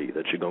get dirty,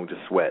 that you're going to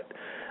sweat,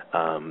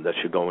 that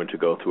you're going to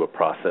go through a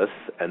process,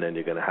 and then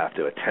you're going to have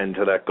to attend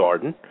to that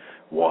garden,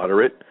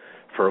 water it,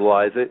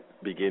 fertilize it,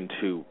 begin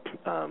to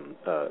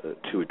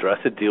address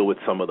it, deal with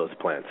some of those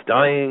plants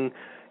dying,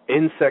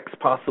 insects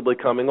possibly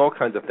coming, all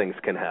kinds of things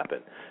can happen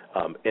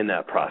in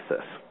that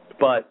process.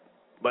 But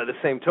by the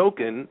same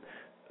token,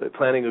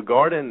 planting a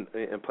garden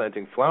and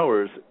planting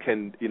flowers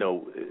can,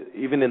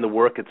 even in the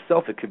work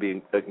itself, it could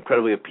be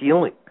incredibly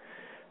appealing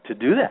to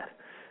do that,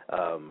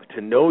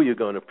 to know you're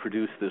going to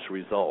produce this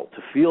result,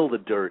 to feel the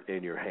dirt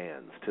in your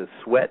hands, to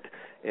sweat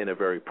in a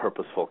very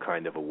purposeful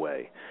kind of a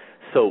way.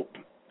 So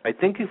I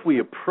think if we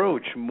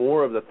approach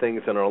more of the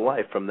things in our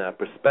life from that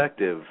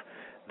perspective,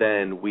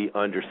 then we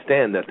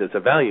understand that there's a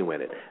value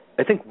in it.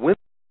 I think women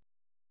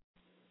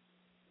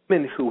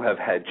women who have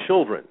had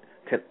children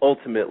can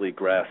ultimately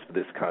grasp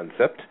this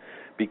concept,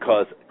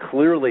 because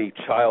clearly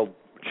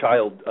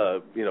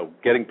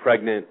getting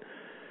pregnant,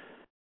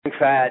 getting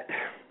fat,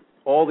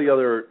 all the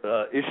other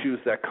issues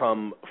that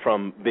come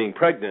from being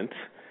pregnant,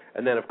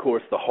 and then, of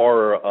course, the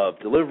horror of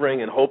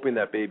delivering and hoping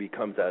that baby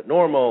comes out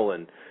normal,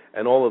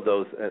 and all of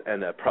those,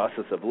 and that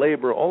process of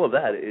labor, all of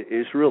that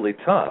is really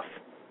tough.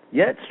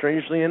 Yet,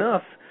 strangely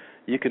enough,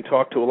 you can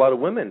talk to a lot of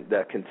women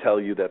that can tell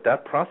you that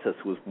that process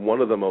was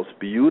one of the most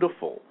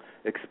beautiful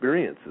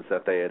experiences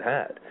that they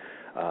had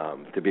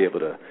to be able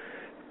to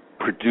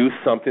produce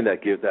something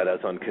that has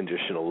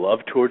unconditional love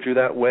towards you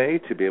that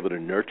way, to be able to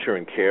nurture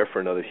and care for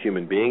another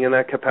human being in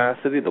that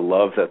capacity, the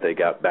love that they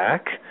got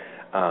back.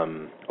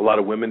 A lot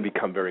of women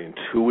become very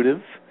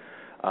intuitive,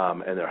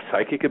 and their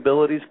psychic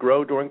abilities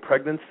grow during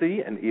pregnancy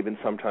and even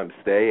sometimes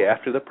stay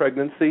after the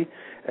pregnancy.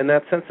 In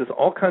that sense, there's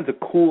all kinds of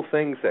cool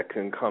things that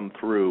can come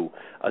through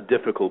a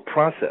difficult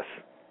process.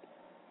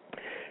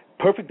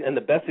 Perfect, and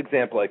the best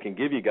example I can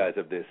give you guys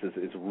of this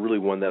is really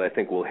one that I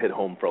think will hit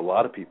home for a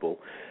lot of people.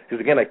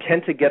 Because, again, I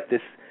tend to get this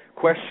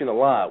question a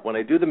lot. When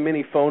I do the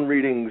mini phone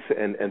readings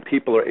and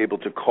people are able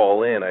to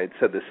call in, I had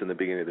said this in the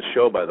beginning of the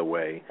show, by the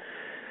way,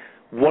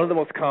 one of the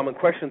most common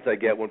questions I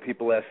get when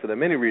people ask for the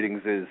mini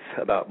readings is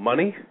about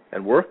money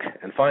and work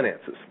and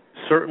finances,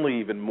 certainly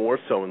even more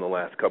so in the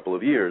last couple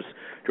of years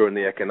during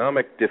the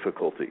economic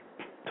difficulty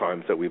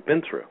times that we've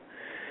been through.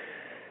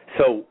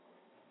 So,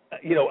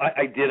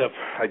 I did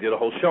a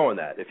whole show on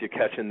that. If you're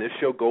catching this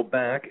show, go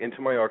back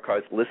into my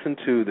archives, listen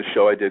to the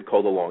show I did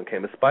called Along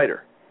Came a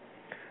Spider,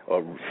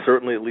 or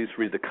certainly at least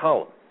read the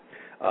column,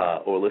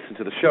 or listen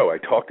to the show. I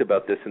talked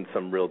about this in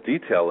some real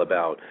detail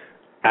about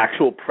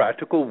actual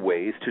practical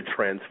ways to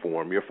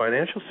transform your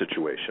financial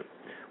situation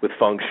with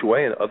feng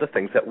shui and other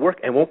things that work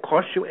and won't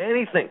cost you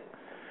anything.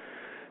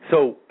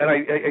 So, and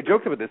I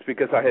joked about this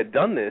because I had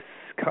done this.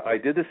 I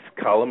did this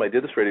column, I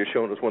did this radio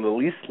show, and it was one of the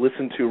least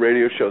listened to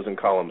radio shows and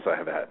columns I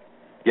have had.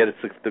 Yet it's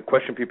the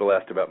question people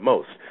asked about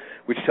most,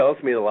 which tells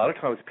me that a lot of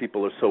times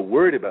people are so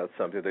worried about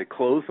something they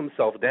close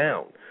themselves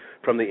down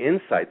from the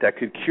insight that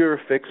could cure,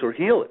 fix, or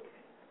heal it.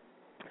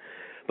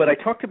 But I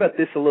talked about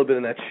this a little bit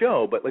in that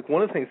show, but like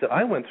one of the things that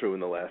I went through in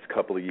the last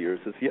couple of years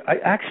is I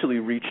actually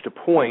reached a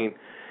point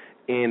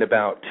in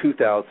about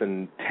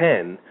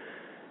 2010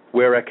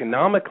 where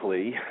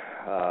economically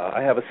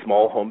I have a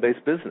small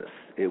home-based business.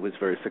 It was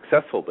very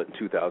successful, but in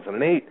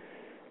 2008,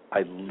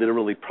 I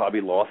literally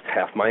probably lost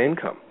half my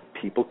income.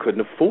 People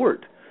couldn't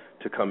afford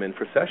to come in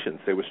for sessions.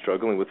 They were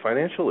struggling with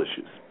financial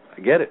issues.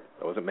 I get it.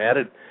 I wasn't mad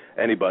at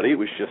anybody. It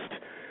was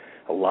just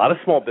a lot of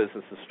small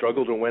businesses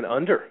struggled and went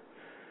under.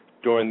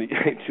 During the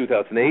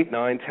 2008,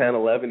 9, 10,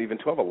 11, even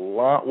 12, a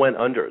lot went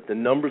under. The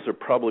numbers are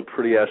probably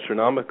pretty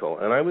astronomical,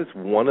 and I was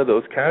one of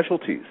those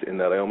casualties in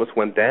that I almost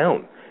went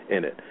down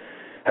in it.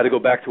 Had to go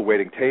back to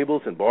waiting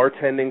tables and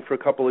bartending for a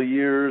couple of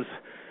years.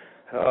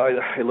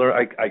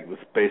 I was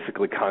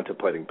basically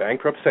contemplating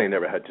bankruptcy. I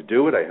never had to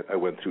do it. I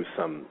went through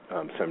some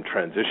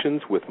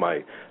transitions with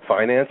my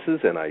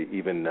finances, and I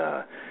even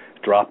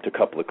dropped a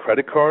couple of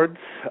credit cards.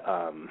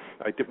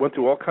 Went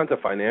through all kinds of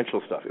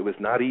financial stuff. It was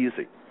not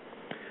easy.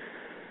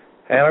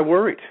 And I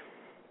worried,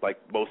 like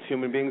most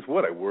human beings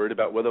would. I worried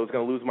about whether I was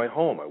going to lose my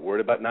home. I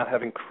worried about not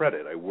having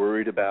credit. I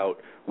worried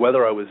about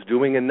whether I was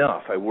doing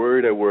enough. I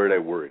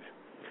worried.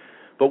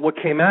 But what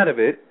came out of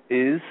it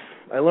is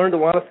I learned a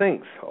lot of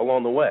things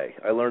along the way.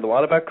 I learned a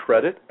lot about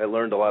credit. I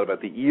learned a lot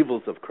about the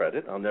evils of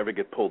credit. I'll never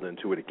get pulled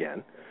into it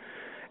again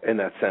in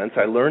that sense.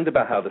 I learned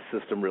about how the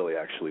system really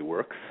actually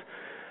works.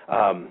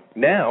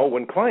 Now,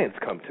 when clients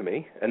come to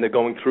me and they're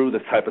going through the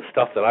type of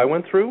stuff that I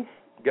went through,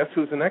 guess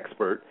who's an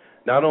expert,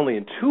 not only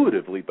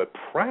intuitively but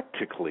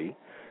practically,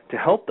 to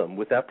help them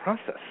with that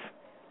process.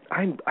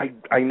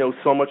 I know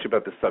so much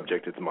about the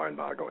subject, it's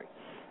mind-boggling.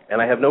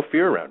 And I have no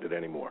fear around it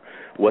anymore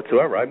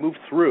whatsoever. I moved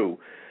through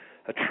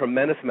a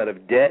tremendous amount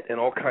of debt and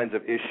all kinds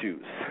of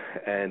issues,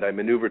 and I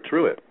maneuvered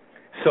through it.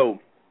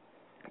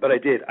 But I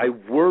did. I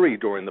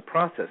worried during the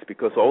process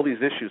because all these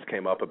issues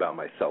came up about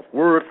my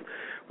self-worth,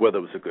 whether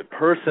I was a good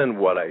person,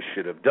 what I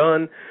should have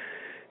done.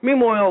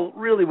 Meanwhile,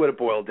 really what it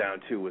boiled down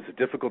to was a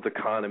difficult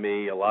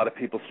economy, a lot of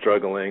people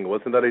struggling. It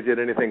wasn't that I did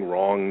anything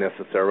wrong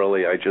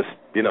necessarily. I just,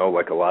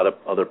 like a lot of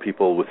other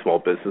people with small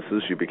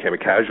businesses, you became a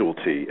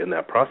casualty in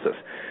that process.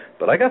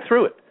 But I got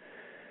through it.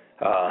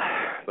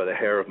 By the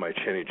hair of my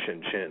chinny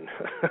chin.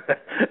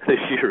 This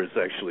year is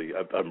actually,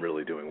 I'm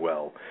really doing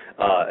well.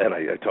 And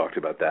I talked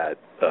about that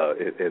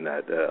in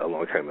that A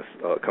Long Time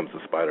Comes the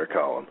Spider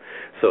column.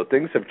 So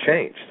things have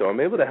changed. So I'm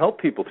able to help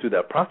people through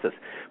that process.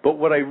 But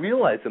what I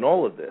realized in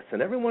all of this,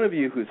 and every one of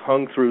you who's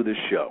hung through this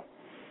show,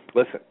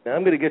 listen, now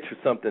I'm going to get you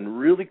something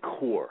really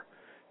core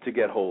to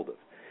get hold of.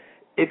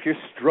 If you're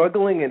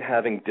struggling and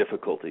having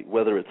difficulty,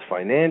 whether it's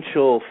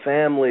financial,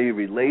 family,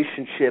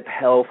 relationship,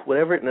 health,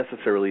 whatever it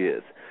necessarily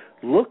is,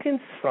 look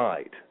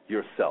inside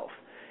yourself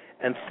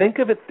and think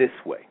of it this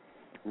way.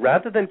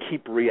 Rather than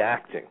keep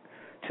reacting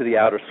to the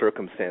outer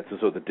circumstances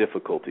or the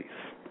difficulties,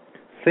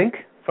 think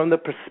from the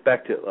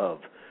perspective of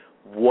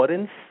what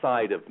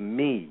inside of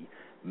me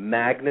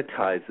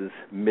magnetizes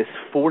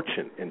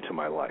misfortune into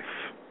my life.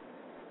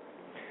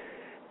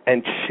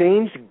 And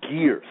change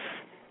gears,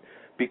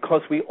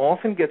 because we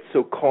often get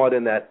so caught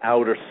in that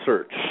outer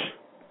search,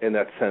 in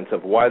that sense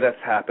of why that's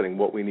happening,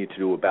 what we need to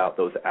do about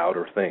those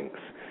outer things.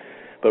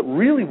 But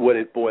really what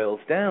it boils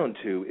down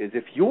to is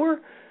if you're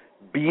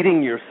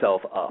beating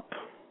yourself up,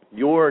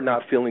 you're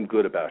not feeling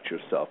good about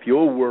yourself,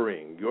 you're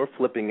worrying, you're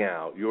flipping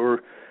out, you're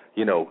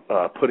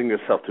putting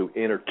yourself through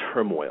inner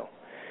turmoil.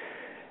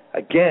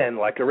 Again,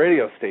 like a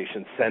radio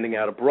station sending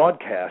out a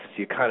broadcast,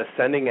 you're kind of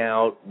sending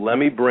out, let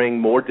me bring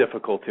more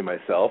difficulty to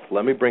myself,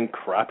 let me bring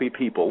crappy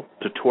people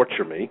to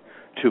torture me,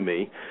 to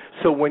me.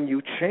 So when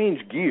you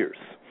change gears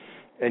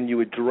and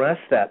you address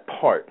that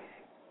part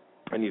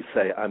and you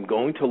say, I'm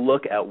going to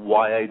look at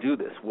why I do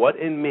this, what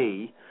in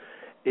me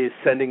is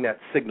sending that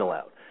signal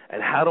out,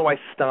 and how do I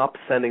stop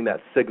sending that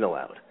signal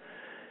out?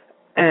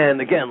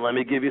 And again, let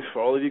me give you,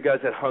 for all of you guys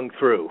that hung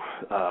through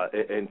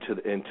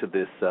into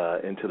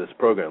this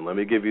program, let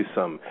me give you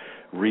some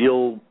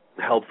real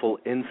helpful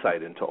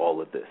insight into all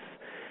of this.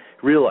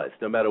 Realize,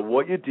 no matter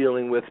what you're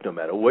dealing with, no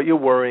matter what you're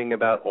worrying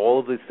about,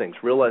 all of these things,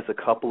 realize a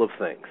couple of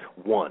things.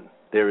 One,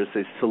 there is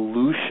a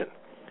solution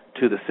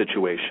to the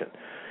situation.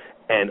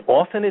 And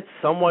often it's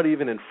somewhat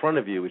even in front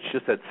of you. It's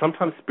just that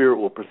sometimes Spirit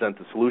will present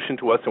the solution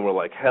to us, and we're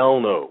like, hell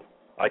no,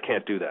 I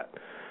can't do that.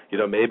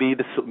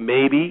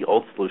 Maybe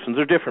all solutions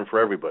are different for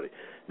everybody.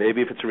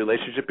 Maybe if it's a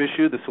relationship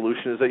issue, the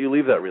solution is that you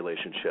leave that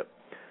relationship.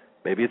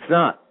 Maybe it's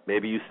not.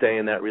 Maybe you stay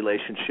in that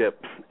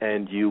relationship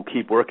and you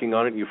keep working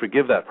on it and you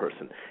forgive that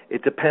person.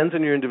 It depends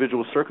on your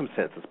individual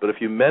circumstances. But if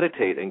you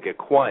meditate and get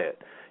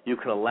quiet, you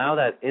can allow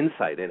that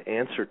insight and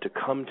answer to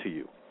come to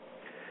you.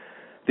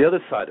 The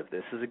other side of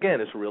this is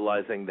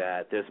realizing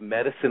that there's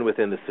medicine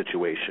within the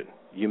situation.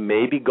 You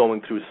may be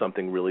going through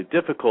something really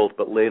difficult,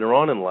 but later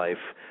on in life,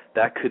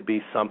 that could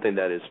be something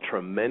that is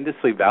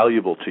tremendously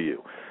valuable to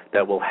you,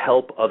 that will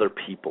help other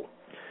people,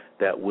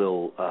 that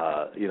will,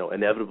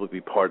 inevitably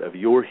be part of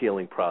your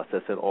healing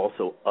process and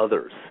also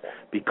others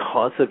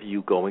because of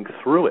you going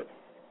through it.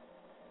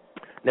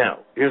 Now,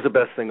 here's the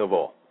best thing of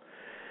all,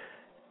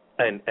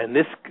 and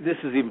this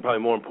is even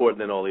probably more important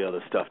than all the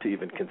other stuff to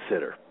even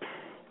consider.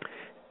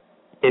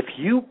 If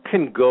you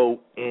can go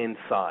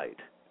inside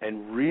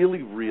and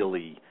really,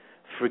 really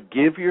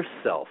forgive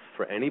yourself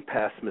for any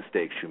past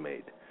mistakes you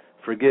made,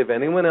 forgive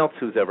anyone else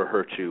who's ever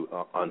hurt you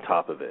on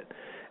top of it,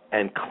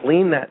 and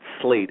clean that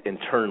slate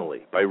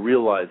internally by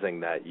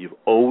realizing that you've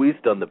always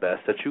done the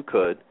best that you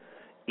could,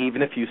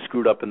 even if you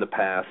screwed up in the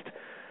past,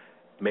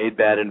 made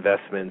bad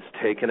investments,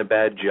 taken a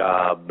bad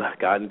job,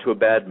 got into a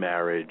bad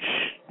marriage,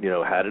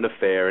 had an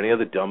affair, any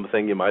other dumb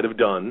thing you might have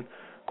done,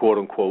 quote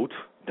unquote,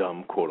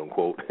 dumb, quote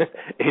unquote,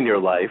 in your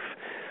life,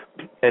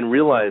 and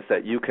realize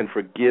that you can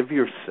forgive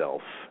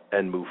yourself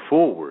and move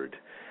forward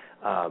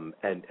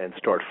and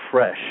start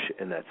fresh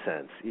in that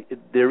sense.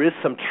 There is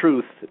some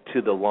truth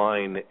to the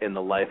line, in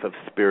the life of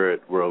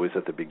Spirit, we're always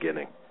at the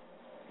beginning,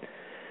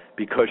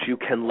 because you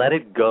can let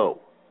it go,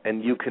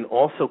 and you can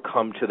also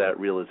come to that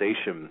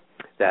realization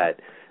that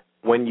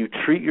when you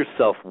treat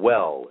yourself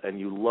well and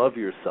you love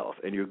yourself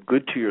and you're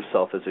good to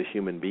yourself as a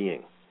human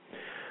being,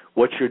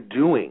 what you're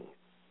doing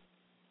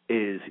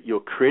is you're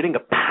creating a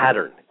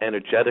pattern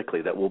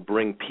energetically that will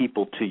bring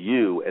people to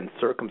you and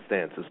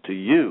circumstances to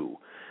you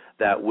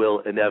that will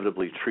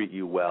inevitably treat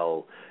you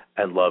well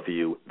and love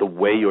you the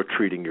way you're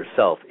treating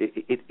yourself.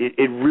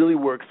 It really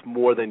works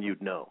more than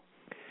you'd know.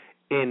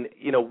 In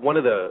one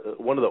of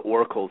the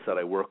oracles that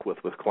I work with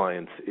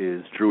clients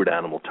is Druid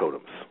animal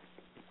totems,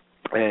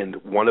 and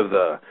one of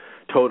the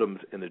totems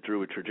in the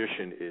Druid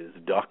tradition is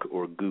duck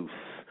or goose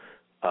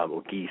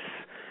or geese.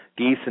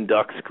 Geese and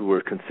ducks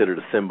were considered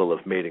a symbol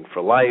of mating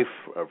for life,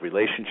 of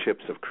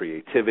relationships, of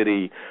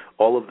creativity,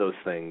 all of those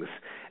things.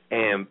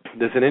 And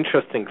there's an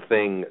interesting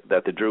thing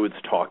that the Druids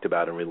talked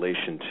about in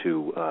relation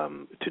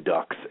to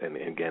ducks and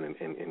again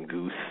in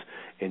goose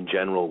in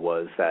general,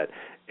 was that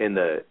in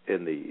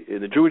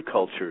the Druid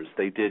cultures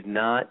they did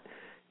not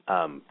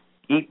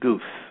eat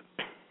goose.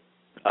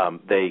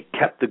 They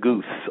kept the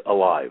goose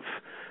alive.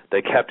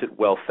 They kept it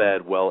well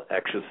fed, well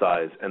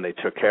exercised, and they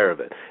took care of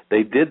it.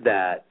 They did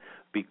that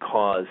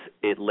because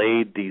it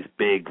laid these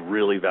big,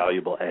 really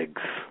valuable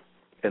eggs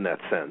in that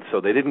sense.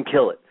 So they didn't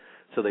kill it.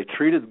 So they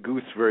treated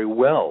goose very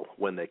well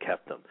when they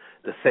kept them.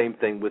 The same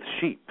thing with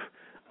sheep.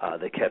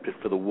 They kept it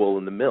for the wool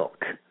and the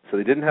milk. So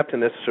they didn't have to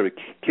necessarily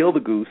kill the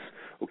goose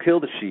or kill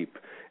the sheep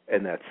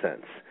in that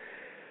sense.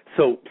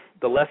 So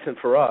the lesson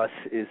for us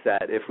is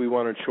that if we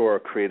want to ensure our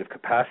creative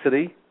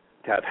capacity,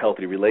 to have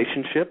healthy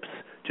relationships,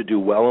 to do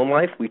well in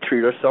life, we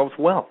treat ourselves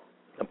well.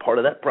 And part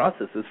of that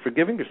process is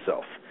forgiving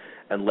yourself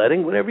and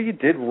letting whatever you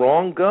did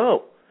wrong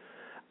go.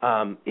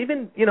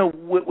 Even,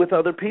 with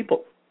other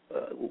people.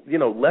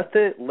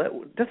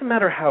 Doesn't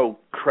matter how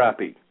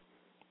crappy,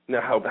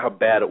 how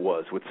bad it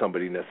was what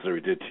somebody necessarily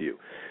did to you.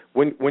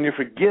 When you're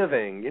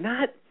forgiving, you're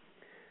not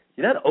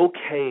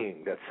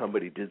okaying that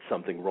somebody did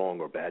something wrong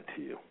or bad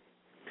to you.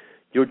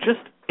 You're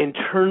just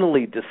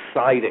internally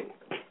deciding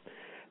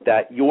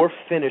that you're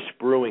finished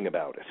brewing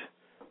about it.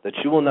 that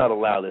you will not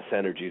allow this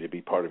energy to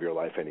be part of your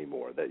life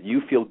anymore, that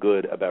you feel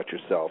good about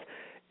yourself.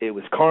 It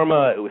was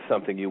karma. It was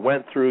something you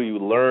went through. You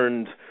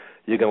learned.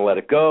 You're going to let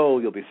it go.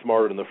 You'll be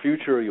smarter in the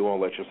future. You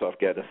won't let yourself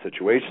get in a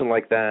situation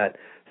like that.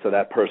 So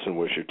that person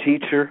was your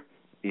teacher,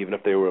 even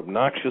if they were an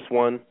obnoxious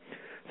one.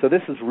 So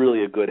this is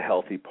really a good,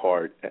 healthy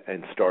part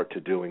and start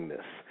to doing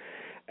this.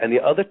 And the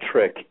other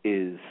trick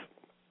is,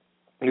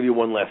 I'll give you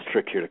one last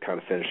trick here to kind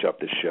of finish up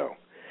this show.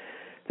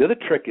 The other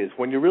trick is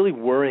when you're really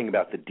worrying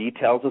about the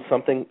details of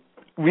something,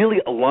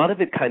 really a lot of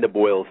it kind of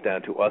boils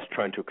down to us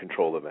trying to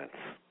control events.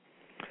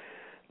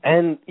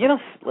 And,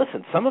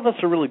 listen, some of us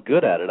are really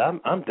good at it.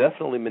 I'm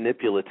definitely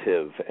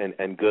manipulative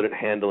and good at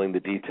handling the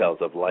details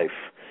of life.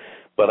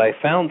 But I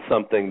found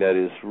something that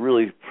is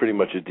really pretty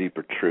much a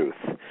deeper truth,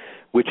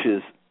 which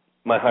is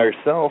my higher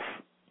self,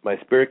 my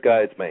spirit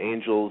guides, my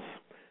angels,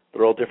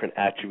 they're all different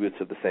attributes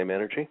of the same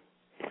energy.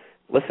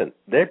 Listen,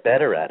 they're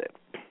better at it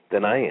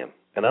than I am.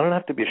 And I don't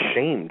have to be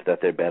ashamed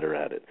that they're better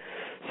at it.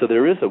 So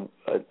there is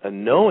a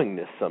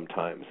knowingness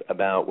sometimes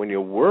about when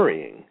you're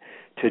worrying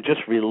to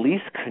just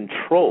release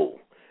control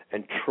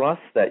and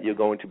trust that you're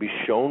going to be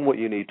shown what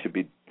you need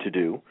to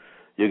do.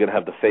 You're going to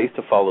have the faith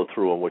to follow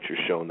through on what you're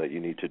shown that you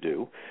need to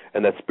do,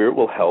 and that Spirit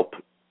will help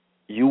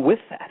you with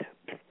that.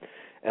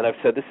 And I've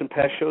said this in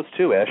past shows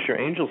too. Ask your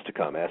angels to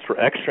come. Ask for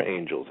extra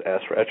angels.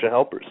 Ask for extra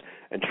helpers,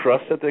 and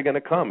trust that they're going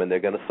to come and they're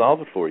going to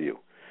solve it for you.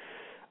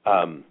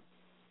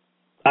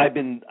 I've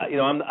been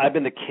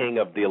the king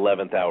of the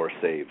 11th hour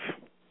save.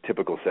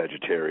 Typical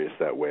Sagittarius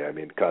that way. I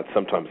mean, God,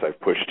 sometimes I've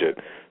pushed it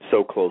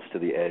so close to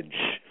the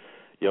edge.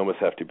 You almost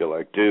have to be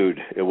like, dude,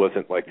 it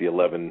wasn't like the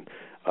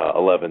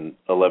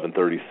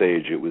 11:30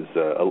 sage. It was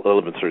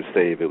 11:30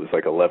 save. It was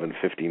like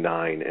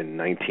 11:59 and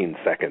 19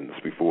 seconds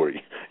before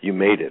you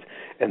made it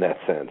in that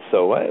sense.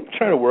 So I'm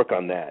trying to work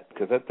on that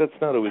because that's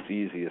not always the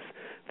easiest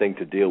thing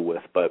to deal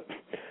with. But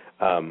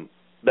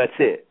that's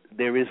it.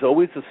 There is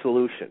always a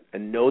solution,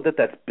 and know that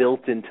that's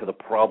built into the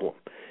problem.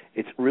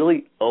 It's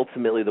really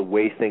ultimately the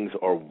way things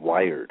are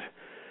wired.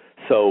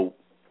 So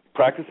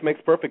practice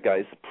makes perfect,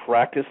 guys.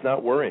 Practice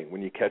not worrying.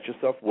 When you catch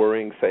yourself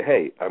worrying, say,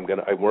 hey, I'm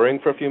worrying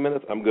for a few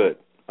minutes. I'm good.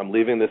 I'm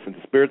leaving this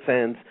into Spirit's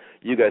hands.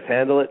 You guys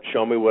handle it.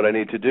 Show me what I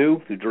need to do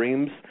through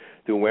dreams,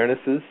 through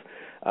awarenesses.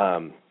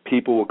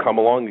 People will come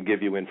along and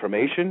give you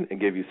information and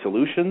give you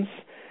solutions.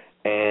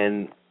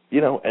 And,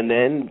 and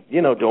then,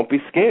 don't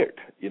be scared.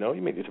 You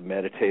may need to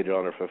meditate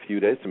on it for a few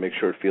days to make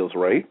sure it feels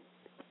right.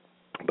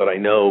 But I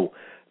know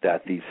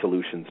that these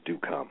solutions do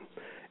come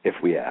if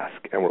we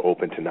ask, and we're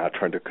open to not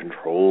trying to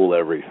control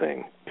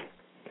everything.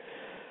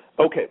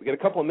 Okay, we got a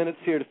couple of minutes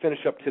here to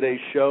finish up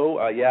today's show.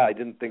 I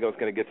didn't think I was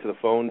going to get to the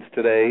phones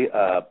today,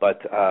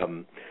 but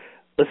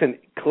listen,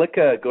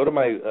 go to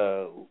my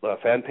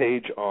fan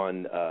page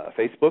on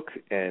Facebook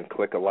and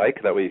click a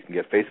like. That way you can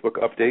get Facebook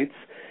updates.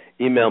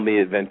 Email me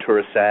at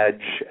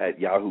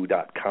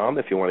venturasag@yahoo.com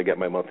if you want to get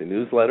my monthly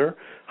newsletter.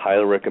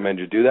 Highly recommend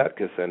you do that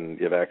because then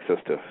you have access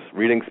to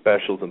reading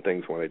specials and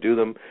things when I do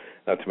them,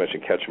 not to mention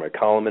catch my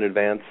column in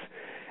advance.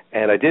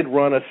 And I did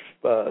run a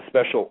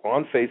special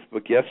on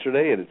Facebook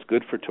yesterday, and it's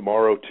good for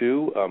tomorrow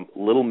too.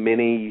 Little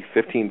mini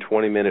 15,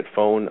 20-minute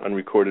phone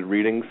unrecorded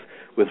readings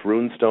with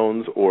rune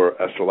stones or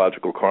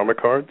astrological karma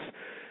cards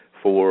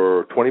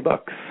for $20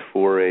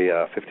 for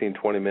a 15,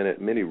 20-minute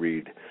mini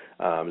read.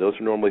 Those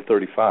are normally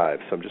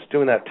 $35, so I'm just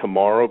doing that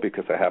tomorrow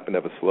because I happen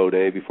to have a slow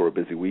day before a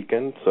busy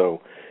weekend.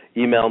 So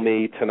email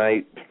me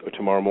tonight or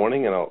tomorrow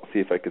morning, and I'll see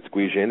if I could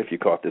squeeze you in if you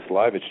caught this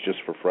live. It's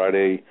just for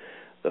Friday,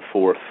 the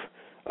 4th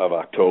of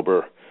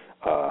October,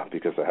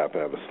 because I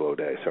happen to have a slow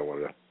day, so I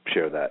wanted to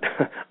share that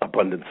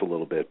abundance a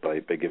little bit by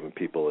giving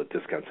people a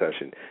discount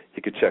session.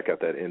 You could check out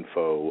that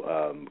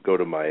info. Go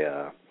to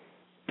my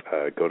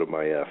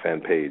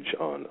fan page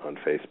on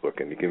Facebook,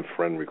 and you can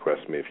friend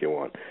request me if you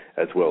want,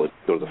 as well as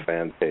go to the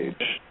fan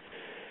page.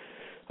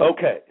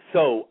 Okay,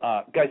 so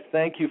guys,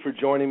 thank you for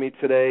joining me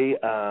today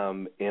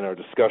in our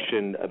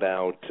discussion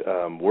about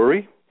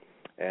worry,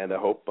 and I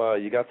hope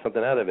you got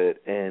something out of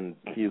it, and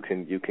you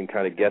can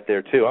kind of get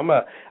there too.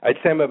 I'd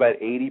say I'm about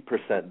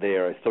 80%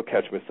 there. I still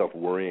catch myself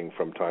worrying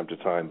from time to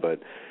time, but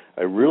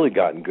I've really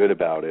gotten good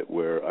about it,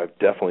 where I've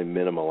definitely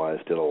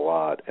minimalized it a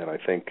lot, and I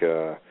think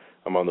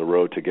I'm on the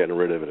road to getting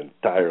rid of it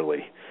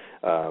entirely.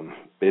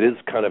 It is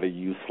kind of a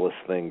useless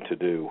thing to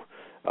do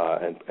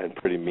and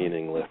pretty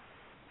meaningless.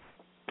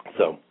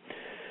 So,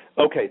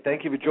 okay,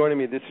 thank you for joining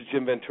me. This is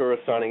Jim Ventura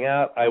signing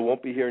out. I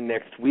won't be here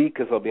next week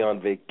because I'll be on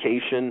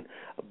vacation,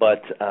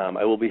 but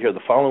I will be here the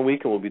following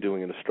week, and we'll be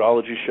doing an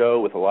astrology show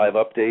with a live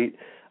update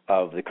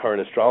of the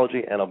current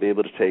astrology, and I'll be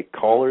able to take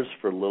callers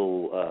for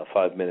little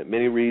 5-minute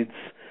mini-reads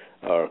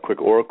or a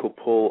quick oracle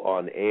pull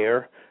on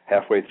air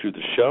halfway through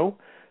the show.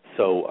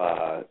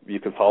 So you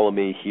can follow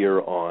me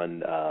here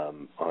on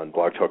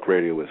Blog Talk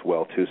Radio as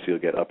well, too, so you'll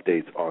get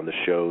updates on the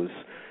shows.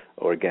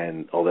 Or,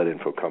 again, all that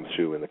info comes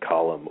through in the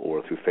column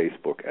or through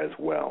Facebook as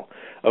well.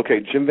 Okay,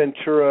 Jim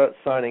Ventura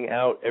signing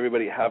out.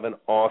 Everybody have an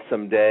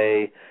awesome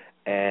day,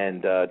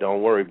 and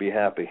don't worry, be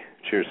happy.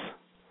 Cheers.